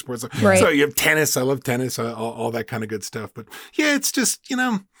with the other sports. Right. So you have tennis. I love tennis, all that kind of good stuff. But yeah, it's just,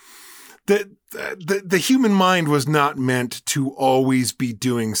 the human mind was not meant to always be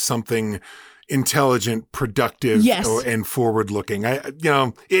doing something intelligent, productive, Yes. and forward-looking.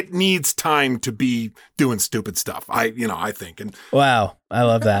 It needs time to be doing stupid stuff. I think. And Wow. I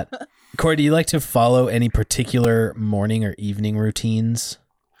love that. Corey, do you like to follow any particular morning or evening routines?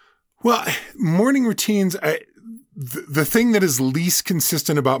 Well, morning routines, the thing that is least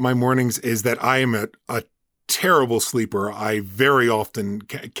consistent about my mornings is that I am a terrible sleeper. I very often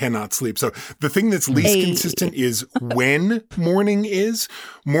cannot sleep. So the thing that's least consistent is when morning is.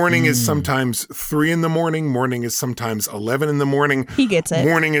 Morning is sometimes 3 a.m. Morning is sometimes 11 a.m. He gets it.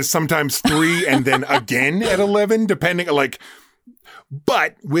 Morning is sometimes 3 and then again at 11, depending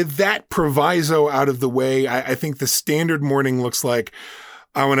but with that proviso out of the way, I think the standard morning looks like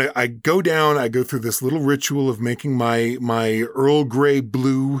I go through this little ritual of making my Earl Grey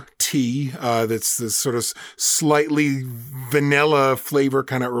blue tea tea that's this sort of slightly vanilla flavor,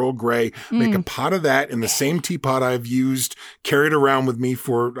 kind of Earl Grey. Make a pot of that in the same teapot I've used, carried around with me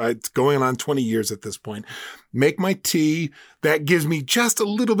for it's going on 20 years at this point. Make my tea. That gives me just a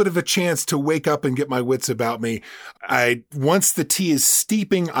little bit of a chance to wake up and get my wits about me. Once the tea is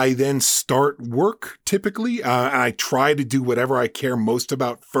steeping, I then start work typically. And I try to do whatever I care most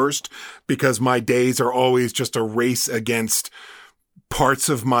about first, because my days are always just a race against parts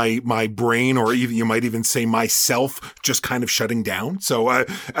of my brain, or even you might even say myself, just kind of shutting down. So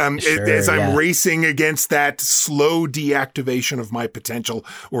as I'm racing against that slow deactivation of my potential,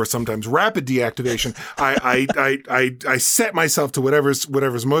 or sometimes rapid deactivation, I set myself to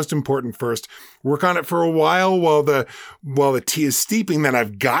whatever's most important first. Work on it for a while while the tea is steeping. Then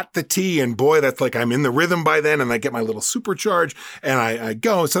I've got the tea, and boy, that's like I'm in the rhythm by then, and I get my little supercharge, and I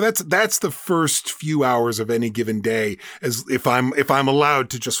go. So that's the first few hours of any given day, as if I'm allowed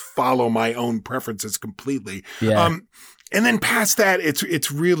to just follow my own preferences completely. Yeah. And then past that,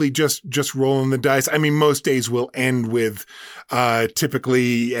 it's really just rolling the dice. I mean, most days will end with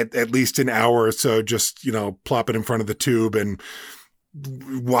typically at least an hour or so, just plop it in front of the tube and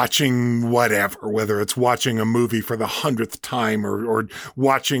watching whatever, whether it's watching a movie for the 100th time or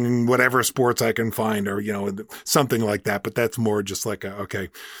watching whatever sports I can find, or something like that. But that's more just like okay,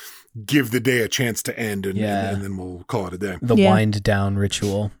 give the day a chance to end, and then we'll call it a day. The wind down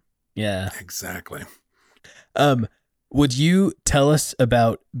ritual. Yeah, exactly. Would you tell us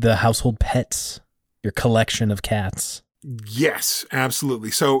about the household pets, your collection of cats? Yes,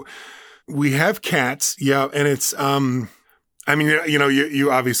 absolutely. So we have cats. Yeah. And it's, I mean,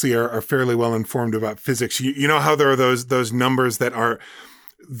 you obviously are fairly well informed about physics. You know how there are those numbers that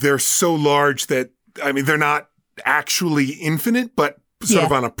they're so large that, I mean, they're not actually infinite, but sort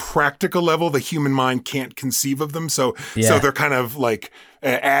of on a practical level, the human mind can't conceive of them. So they're kind of like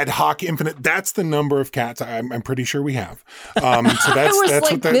ad hoc infinite. That's the number of cats I'm pretty sure we have. So that's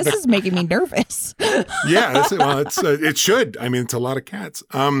what this is making me nervous. Yeah. It should. I mean, it's a lot of cats.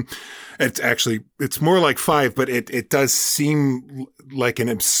 It's more like 5, but it does seem like an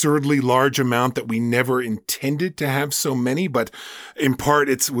absurdly large amount that we never intended to have so many, but in part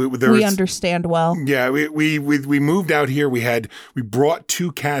we understand well. Yeah. We moved out here. We brought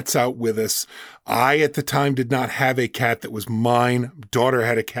 2 cats out with us. I, at the time, did not have a cat that was mine. Daughter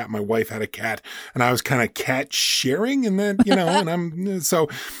had a cat. My wife had a cat, and I was kind of cat sharing. And then, and I'm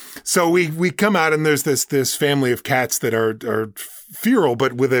so we come out, and there's this family of cats that are feral,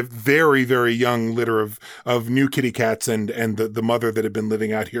 but with a very, very young litter of new kitty cats, and the mother that had been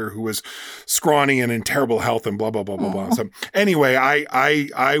living out here, who was scrawny and in terrible health, and blah blah blah blah blah. So anyway,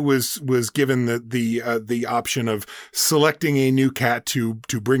 I was given the option of selecting a new cat to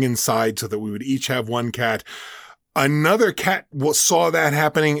bring inside, so that we would each have one cat. Another cat saw that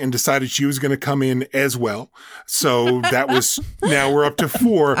happening and decided she was going to come in as well. So that was, now we're up to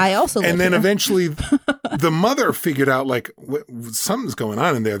 4. I also, and then eventually the mother figured out something's going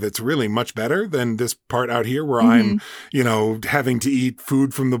on in there that's really much better than this part out here where I'm, having to eat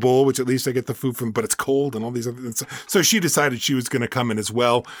food from the bowl, which at least I get the food from, but it's cold and all these other things. So she decided she was going to come in as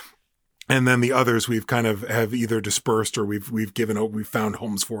well. And then the others we've kind of have either dispersed or we've found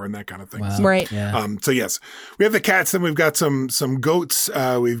homes for, and that kind of thing. Wow. So, right. Yeah. So yes, we have the cats. Then we've got some goats.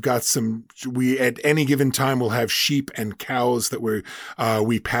 We've got we at any given time will have sheep and cows that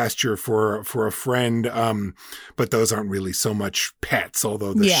we pasture for a friend. But those aren't really so much pets,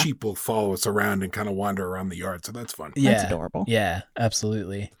 although the sheep will follow us around and kind of wander around the yard. So that's fun. Yeah. That's adorable. Yeah,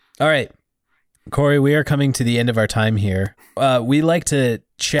 absolutely. All right. Corey, we are coming to the end of our time here. We like to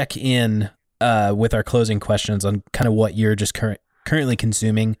check in with our closing questions on kind of what you're just currently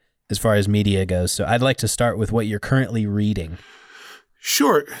consuming as far as media goes. So I'd like to start with what you're currently reading.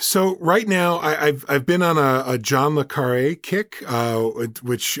 Sure. So right now I've been on a John le Carré kick,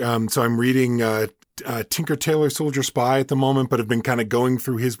 which so I'm reading Tinker Tailor Soldier Spy at the moment, but have been kind of going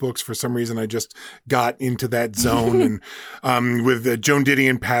through his books. For some reason, I just got into that zone, and with Joan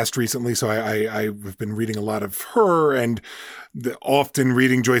Didion passed recently, so I've been reading a lot of her, and often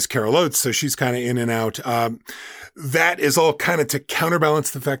reading Joyce Carol Oates, so she's kind of in and out. That is all kind of to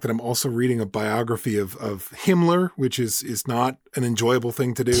counterbalance the fact that I'm also reading a biography of Himmler, which is not an enjoyable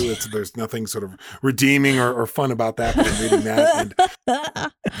thing to do. There's nothing sort of redeeming or fun about that, but I'm reading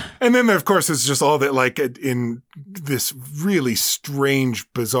that. And then, of course, it's just all that, like, in this really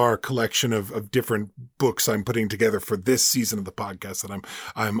strange, bizarre collection of different books I'm putting together for this season of the podcast that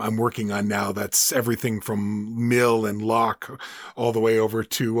I'm working on now. That's everything from Mill and Locke all the way over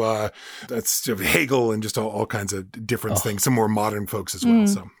to that's Hegel and just all kinds of different things. Some more modern folks as well.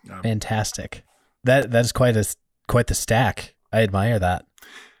 So fantastic. That is quite the stack. I admire that.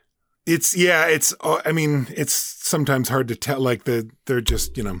 I mean, it's sometimes hard to tell. Like they're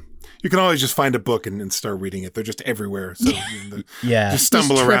just, you can always just find a book and start reading it. They're just everywhere. So just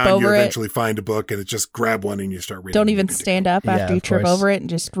stumble Just trip around, you over it. eventually find a book and it's just grab one and you start reading. Don't it. even stand up Yeah, after you of trip course. over it and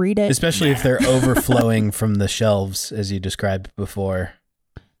just read it. Especially if they're overflowing from the shelves, as you described before.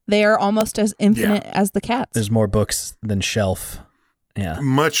 They are almost as infinite as the cats. There's more books than shelf. Yeah.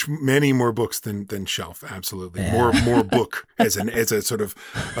 Many more books than shelf. Absolutely. Yeah. More book as a sort of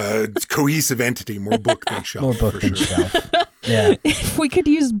cohesive entity, more book than shelf. More book for than sure. shelf. Yeah. If we could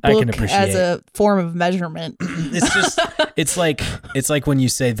use I can book appreciate as a form of measurement. It's like when you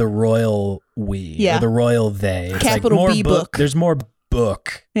say the royal we or the royal they. It's Capital like more B book. There's more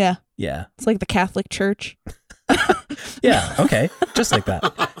book. Yeah. Yeah. It's like the Catholic Church. Yeah. Okay. Just like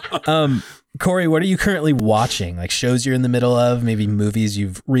that. Corey, what are you currently watching? Like shows you're in the middle of, maybe movies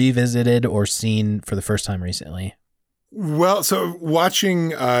you've revisited or seen for the first time recently? Well, so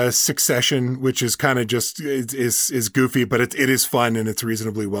watching Succession, which is kind of just is goofy, but it is fun and it's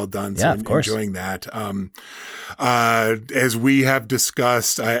reasonably well done. So Yeah, of course. Enjoying that. As we have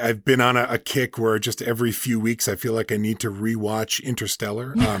discussed, I've been on a kick where just every few weeks I feel like I need to rewatch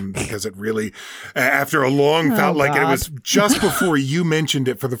Interstellar because it really, after a long felt like it was just before you mentioned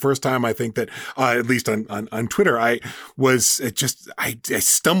it for the first time. I think that at least on Twitter, I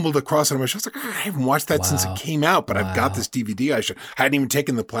stumbled across it. I was just like, I haven't watched that since it came out, but I've got this DVD. I hadn't even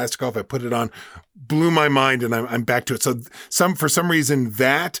taken the plastic off. I put it on, blew my mind, and I'm back to it. So for some reason,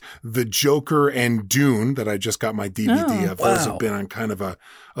 that The Joker and Dune that I just got my DVD of, those have been on kind of a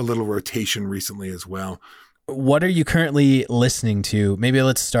little rotation recently as well. What are you currently listening to? Maybe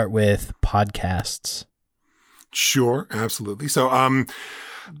let's start with podcasts. Sure, absolutely. So,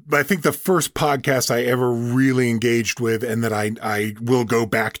 I think the first podcast I ever really engaged with and that I will go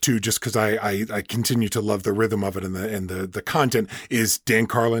back to just because I continue to love the rhythm of it and the content is Dan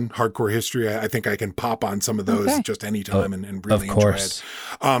Carlin, Hardcore History. I think I can pop on some of those just anytime and really enjoy it.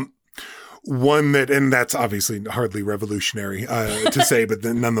 One and that's obviously hardly revolutionary to say, but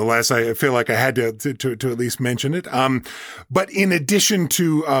then nonetheless, I feel like I had to at least mention it. But in addition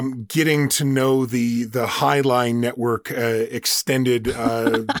to getting to know the Highline Network extended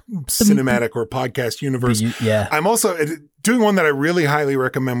cinematic or podcast universe, I'm also doing one that I really highly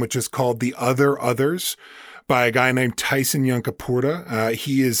recommend, which is called The Other Others, by a guy named Tyson Yunkaporta.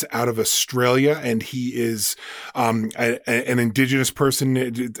 He is out of Australia and he is an indigenous person.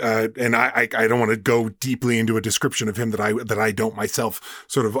 And I don't want to go deeply into a description of him that I don't myself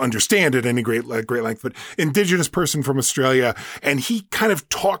sort of understand at any great length, but indigenous person from Australia. And he kind of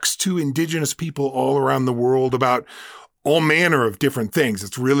talks to indigenous people all around the world about all manner of different things.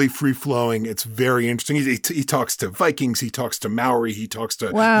 It's really free flowing. It's very interesting. He talks to Vikings. He talks to Maori. He talks to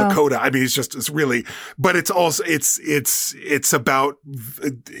Lakota. I mean, it's really, but it's also, it's about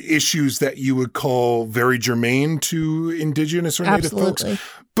issues that you would call very germane to indigenous or native folks.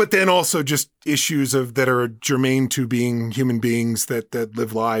 But then also just issues that are germane to being human beings that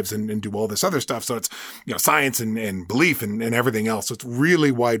live lives and do all this other stuff. So it's, science and belief and everything else. So it's really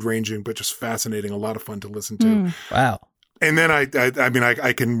wide ranging, but just fascinating. A lot of fun to listen to. Wow. And then I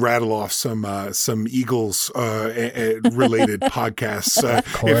can rattle off some Eagles related podcasts.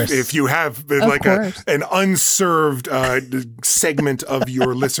 Of course. If you have an unserved segment of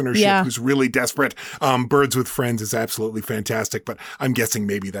your listenership who's really desperate, Birds with Friends is absolutely fantastic. But I'm guessing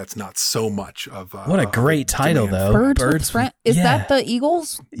maybe that's not so much of what a great title though. Birds with Friends. Is that the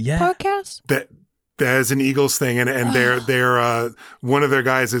Eagles podcast? That's an Eagles thing, and they're one of their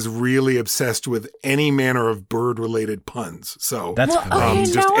guys is really obsessed with any manner of bird related puns. So that's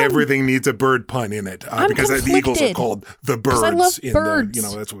everything needs a bird pun in it because the Eagles are called the Birds. I love birds.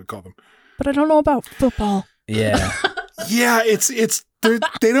 That's what we call them. But I don't know about football. Yeah, yeah.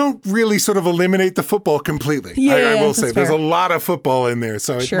 They don't really sort of eliminate the football completely. Yeah, I will say fair. there's a lot of football in there,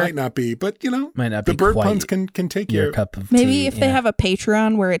 so it might not be. But might not be the bird quite puns can take your you. cup of Maybe tea, if they have a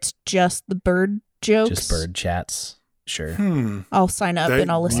Patreon where it's just the bird jokes, just bird chats. Sure. I'll sign up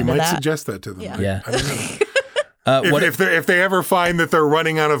and I'll listen to that. You might suggest that to them. Yeah. I don't know. If they ever find that they're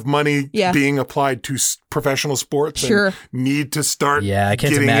running out of money being applied to professional sports, and need to start. Yeah, I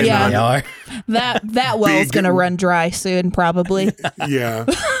can't getting imagine they are. That well's going to run dry soon, probably. Yeah,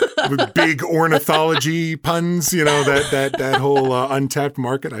 with big ornithology puns, that whole untapped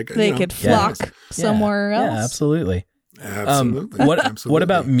market. They could flock somewhere else. Yeah, absolutely. Absolutely. What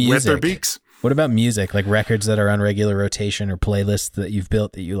about music? Wet their beaks. What about music? Like records that are on regular rotation or playlists that you've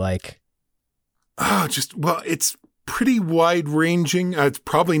built that you like? Oh, it's pretty wide ranging. It's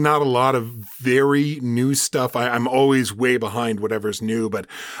probably not a lot of very new stuff. I'm always way behind whatever's new, but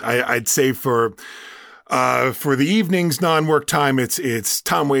I'd say for For the evenings, non-work time, it's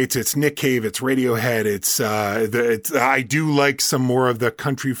Tom Waits, it's Nick Cave, it's Radiohead, I do like some more of the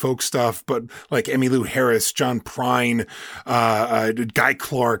country folk stuff, but like Emmylou Harris, John Prine, Guy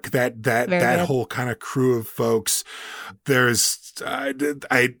Clark, that whole kind of crew of folks.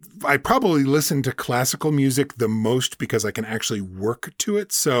 I probably listen to classical music the most because I can actually work to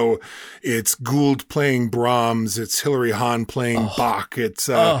it. So it's Gould playing Brahms, it's Hilary Hahn playing Bach, it's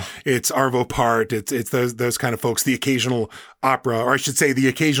Arvo Part, it's those kind of folks. The occasional opera, or I should say, the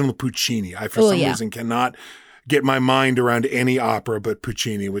occasional Puccini. I for some reason cannot get my mind around any opera but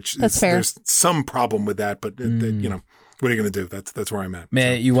Puccini, which there's some problem with that, but you know. What are you going to do? That's where I'm at.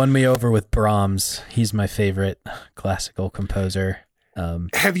 Man, you won me over with Brahms. He's my favorite classical composer.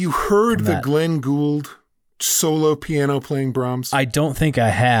 Have you heard the Glenn Gould solo piano playing Brahms? I don't think I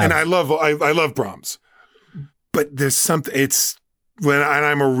have. And I love Brahms, but there's something. It's when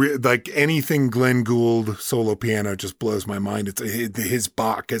like anything Glenn Gould solo piano just blows my mind. His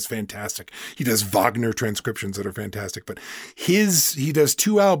Bach is fantastic. He does Wagner transcriptions that are fantastic, but he does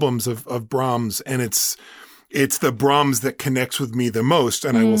 2 albums of Brahms, and it's the Brahms that connects with me the most.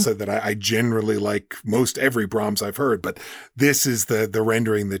 And I will say that I generally like most every Brahms I've heard, but this is the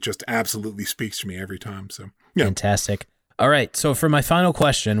rendering that just absolutely speaks to me every time. So, yeah. Fantastic. All right. So for my final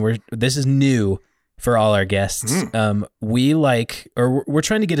question, this is new for all our guests. We're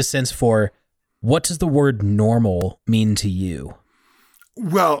trying to get a sense for, what does the word normal mean to you?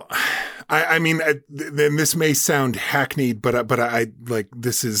 Well, I mean, then this may sound hackneyed, but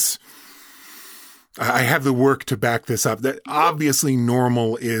I have the work to back this up. That obviously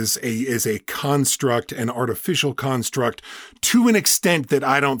normal is a construct, an artificial construct, to an extent that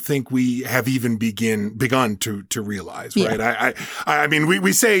I don't think we have even begun to realize. Right? I mean,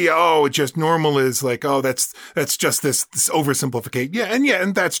 we say, just normal is like, that's just this oversimplification.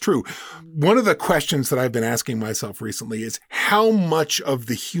 And that's true. One of the questions that I've been asking myself recently is how much of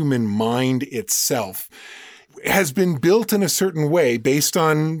the human mind itself has been built in a certain way based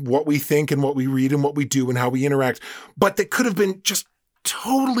on what we think and what we read and what we do and how we interact, but that could have been just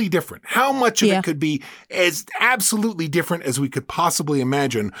totally different. How much of it could be as absolutely different as we could possibly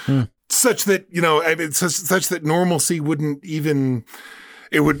imagine, such that, such that normalcy wouldn't even,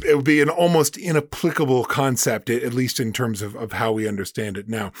 it would be an almost inapplicable concept, at least in terms of how we understand it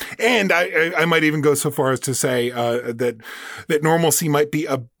now. And I might even go so far as to say that normalcy might be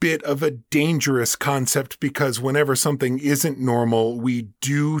a bit of a dangerous concept, because whenever something isn't normal, we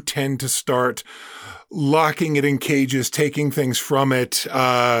do tend to start locking it in cages, taking things from it,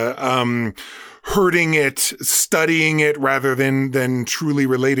 hurting it, studying it rather than truly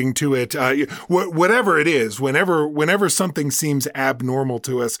relating to it. Whatever it is, whenever something seems abnormal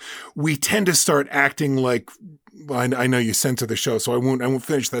to us, we tend to start acting like, I know you censor the show, so I won't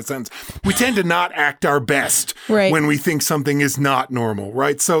finish that sentence. We tend to not act our best when we think something is not normal,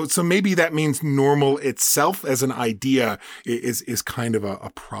 right? So maybe that means normal itself as an idea is kind of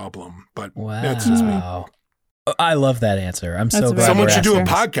a problem, but that's just me. I love that answer. I'm so glad. Someone should do a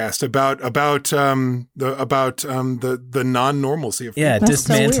podcast about the non-normalcy of things.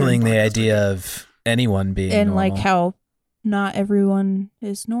 Dismantling the idea of anyone being and normal. like how not everyone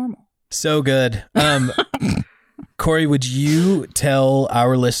is normal. So good. Corey, would you tell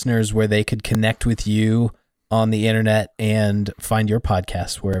our listeners where they could connect with you on the internet and find your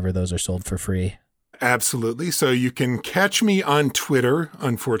podcast wherever those are sold for free? Absolutely. So you can catch me on Twitter,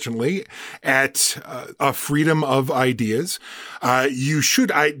 unfortunately, at A Freedom of Ideas. You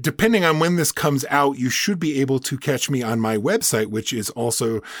should, depending on when this comes out, you should be able to catch me on my website, which is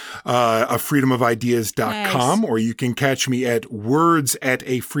also afreedomofideas.com, or you can catch me at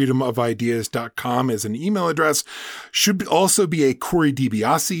words@afreedomofideas.com as an email address. Should also be a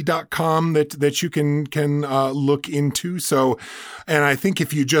CoreyDibiase.com that you can look into. So, and I think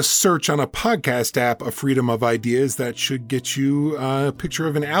if you just search on a podcast app, A Freedom of Ideas, that should get you a picture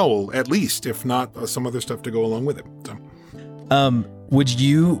of an owl, at least, if not some other stuff to go along with it. So. Would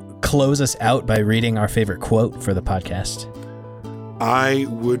you close us out by reading our favorite quote for the podcast? I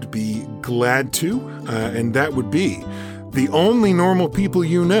would be glad to, and that would be, the only normal people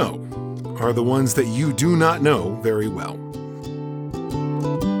you know are the ones that you do not know very well.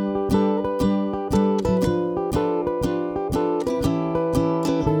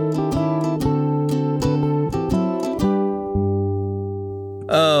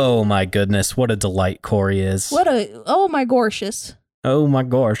 Oh my goodness, what a delight Corey is. Oh my gorgeous. Oh my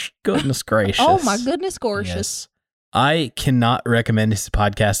gosh, goodness gracious. Oh my goodness gracious. Yes. I cannot recommend his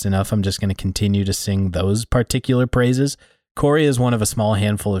podcast enough. I'm just going to continue to sing those particular praises. Corey is one of a small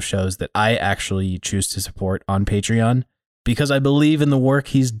handful of shows that I actually choose to support on Patreon because I believe in the work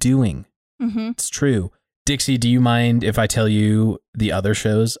he's doing. Mm-hmm. It's true. Dixie, do you mind if I tell you the other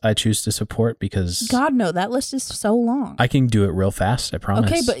shows I choose to support? Because God, no, that list is so long. I can do it real fast, I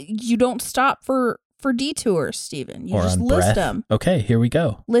promise. Okay, but you don't stop for detours, Steven. You or just on list breath. them. Okay, here we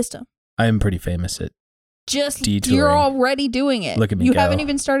go. List them. I am pretty famous at Just detouring. you're already doing it. Look at me You go. haven't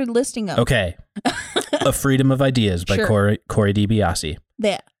even started listing them. Okay. A Freedom of Ideas by Sure. Corey DiBiase.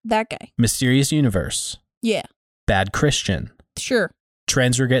 That guy. Mysterious Universe. Yeah. Bad Christian. Sure.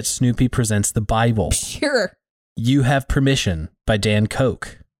 Transregret Snoopy Presents the Bible. Sure. You Have Permission by Dan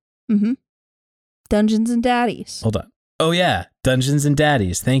Koch. Mm-hmm. Dungeons and Daddies. Hold on. Oh yeah, Dungeons and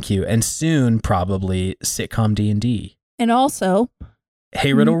Daddies. Thank you. And soon probably sitcom D&D. And also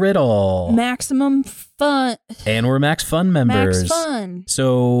Hey Riddle Riddle. Maximum Fun. And we're Max Fun members. Max Fun.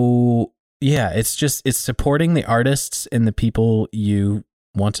 So yeah, it's supporting the artists and the people you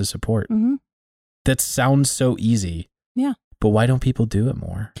want to support. Mm-hmm. That sounds so easy. Yeah. But why don't people do it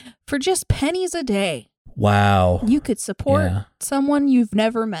more? For just pennies a day, Wow. you could support Yeah. someone you've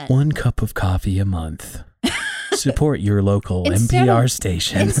never met. 1 cup of coffee a month. Support your local Instead NPR of-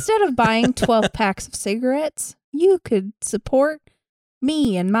 station. Instead of buying 12 packs of cigarettes, you could support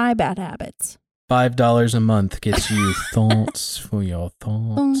me and my bad habits. $5 a month gets you thoughts for your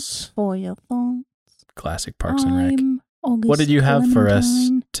Thanks thoughts. for your thoughts. Classic Parks and Rec. I'm August What did you have for us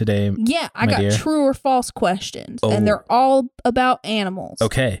Clementine. today? Yeah, I my got dear? true or false questions, Oh. and they're all about animals.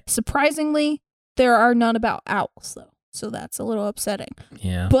 Okay. Surprisingly, there are none about owls, though, so that's a little upsetting.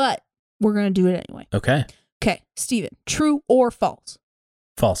 Yeah. But we're going to do it anyway. Okay. Okay, Steven, true or false?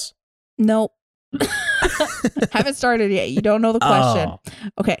 False. Nope. Haven't started yet. You don't know the question. Oh,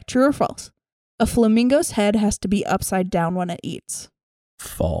 Okay, true or false? A flamingo's head has to be upside down when it eats.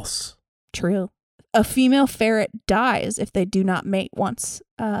 false. True. A female ferret dies if they do not mate once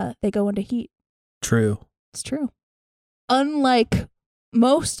they go into heat. True. It's true. Unlike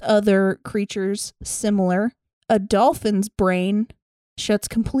most other creatures similar, a dolphin's brain shuts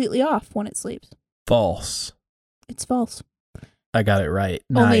completely off when it sleeps. False. It's false. I got it right.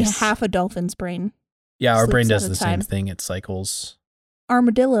 Only Nice. half a dolphin's brain. Yeah, our brain sleeps does at a the same time. thing. It cycles.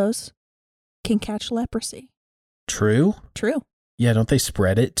 Armadillos can catch leprosy. True? True. Yeah, don't they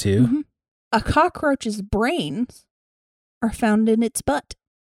spread it too? Mhm. A cockroach's brains are found in its butt.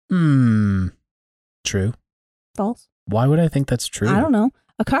 True. False. Why would I think that's true? I don't know.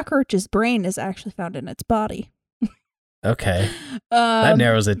 A cockroach's brain is actually found in its body. Okay. That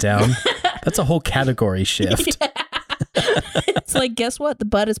narrows it down. That's a whole category shift. Yeah. It's like, guess what? The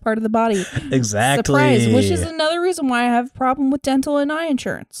butt is part of the body. Exactly. Surprise, which is another reason why I have a problem with dental and eye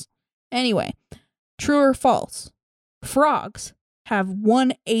insurance. Anyway, true or false? Frogs have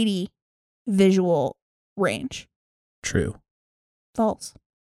 180 visual range. True. False.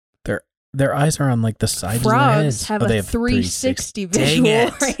 Their eyes are on like the sides of their Frogs heads. have Oh, they a 360 Dang visual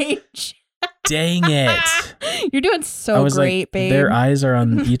it. range. Dang it. You're doing I so was great, like, babe. their eyes are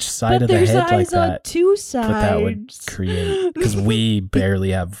on each side but of the there's head like eyes on that. two sides. But that would create, because we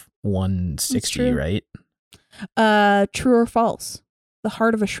barely have 160, true. right? True or false? The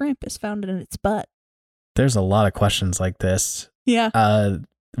heart of a shrimp is found in its butt. There's a lot of questions like this. Yeah.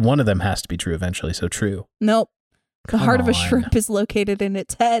 One of them has to be true eventually, so true. Nope. The Come heart of a on. shrimp is located in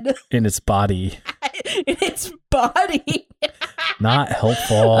its head. In its body. In its body. Not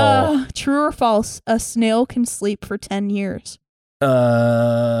helpful. True or false? A snail can sleep for 10 years.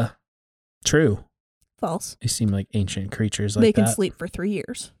 True. False. They seem like ancient creatures like They can that. sleep for 3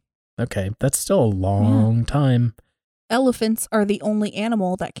 years. Okay, that's still a long time. Elephants are the only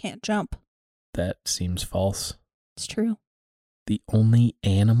animal that can't jump. That seems false. It's true. The only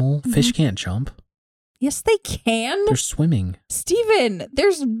animal? Mm-hmm. Fish can't jump. Yes, they can. They're swimming. Steven,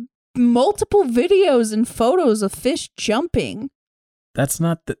 there's multiple videos and photos of fish jumping. That's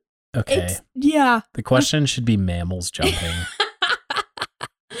not the... Okay. Yeah. The question should be mammals jumping.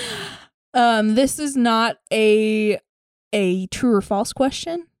 This is not a true or false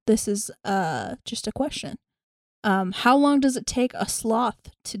question. This is just a question. How long does it take a sloth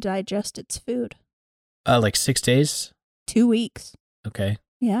to digest its food? Like 6 days? 2 weeks. Okay.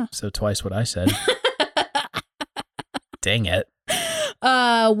 Yeah. So twice what I said. Dang it.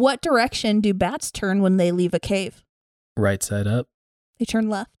 What direction do bats turn when they leave a cave? Right side up. They turn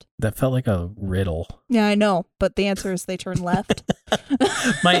left. That felt like a riddle. Yeah, I know, but the answer is they turn left.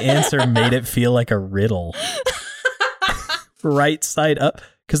 My answer made it feel like a riddle. Right side up.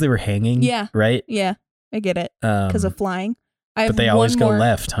 Because they were hanging. Yeah. Right? Yeah, I get it. Because of flying. I have But they always one go more-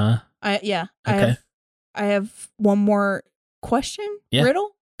 left, huh? Yeah. Okay. I have one more question. Yeah.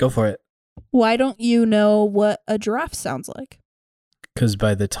 Riddle. Go for it. Why don't you know what a giraffe sounds like? Because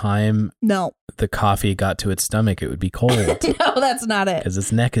by the time No. the coffee got to its stomach, it would be cold. No, that's not it. Because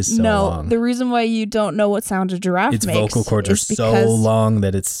its neck is so No, long. the reason why you don't know what sound a giraffe Its makes vocal cords are is so because long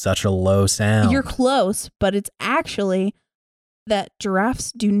that it's such a low sound. You're close, but it's actually that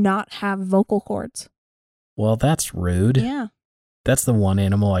giraffes do not have vocal cords. Well, that's rude. Yeah. That's the one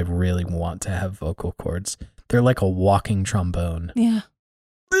animal I really want to have vocal cords. They're like a walking trombone. Yeah.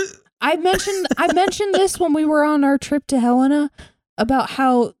 I mentioned this when we were on our trip to Helena about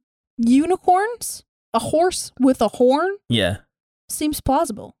how unicorns, a horse with a horn, Yeah. seems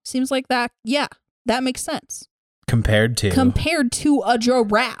plausible. Seems like that, yeah, that makes sense. Compared to A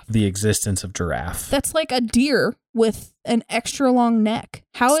giraffe. the existence of giraffe. That's like a deer with an extra long neck.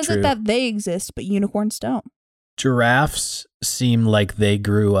 How It's is true. it that they exist but unicorns don't? Giraffes seem like they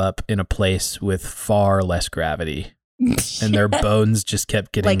grew up in a place with far less gravity. And their bones just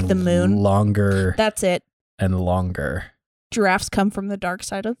kept getting Like the moon? longer That's it. and longer. Giraffes come from the dark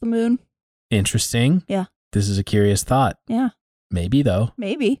side of the moon. Interesting. Yeah. This is a curious thought. Yeah, Maybe, though.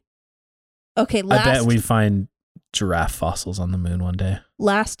 maybe. Okay, I bet we find giraffe fossils on the moon one day.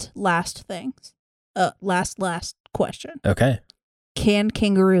 last things. Last question. Okay. Can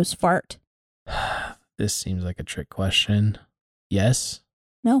kangaroos fart? This seems like a trick question. Yes?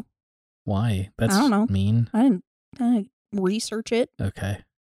 No. Why? That's I don't know. mean. I didn't research it. Okay.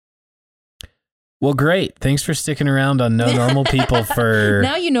 Well, great. Thanks for sticking around on No Normal People for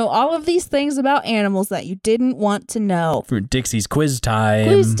Now you know all of these things about animals that you didn't want to know. for Dixie's quiz time.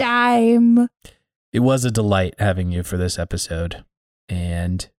 Quiz time. It was a delight having you for this episode.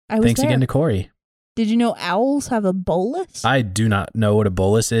 And I was thanks there. again to Corey. Did you know owls have a bolus? I do not know what a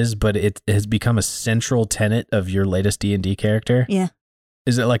bolus is, but it has become a central tenet of your latest D&D character. Yeah.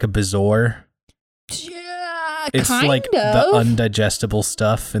 Is it like a bezoar? Yeah, It's kind like of. the undigestible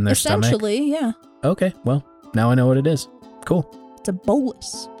stuff in their stomach. Essentially, yeah. Okay, well, now I know what it is. Cool. It's a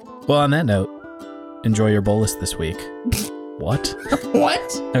bolus. Well, on that note, enjoy your bolus this week. What?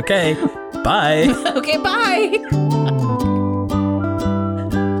 What? Okay, bye. Okay, bye.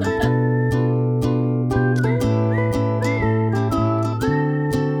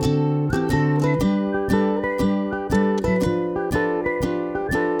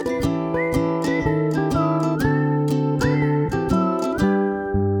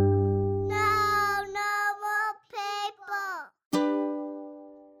 No normal people.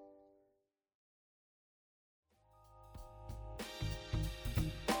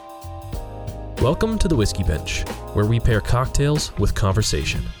 Welcome to the Whiskey Bench, where we pair cocktails with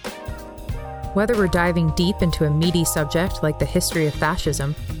conversation. Whether we're diving deep into a meaty subject like the history of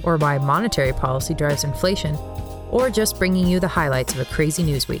fascism, or why monetary policy drives inflation, or just bringing you the highlights of a crazy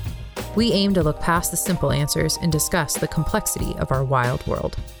news week, we aim to look past the simple answers and discuss the complexity of our wild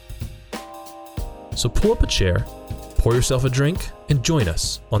world. So pull up a chair, pour yourself a drink, and join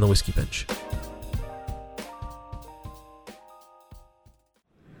us on the Whiskey Bench.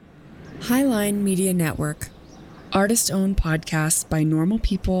 Highline Media Network. Artist-owned podcasts by normal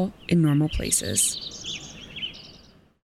people in normal places.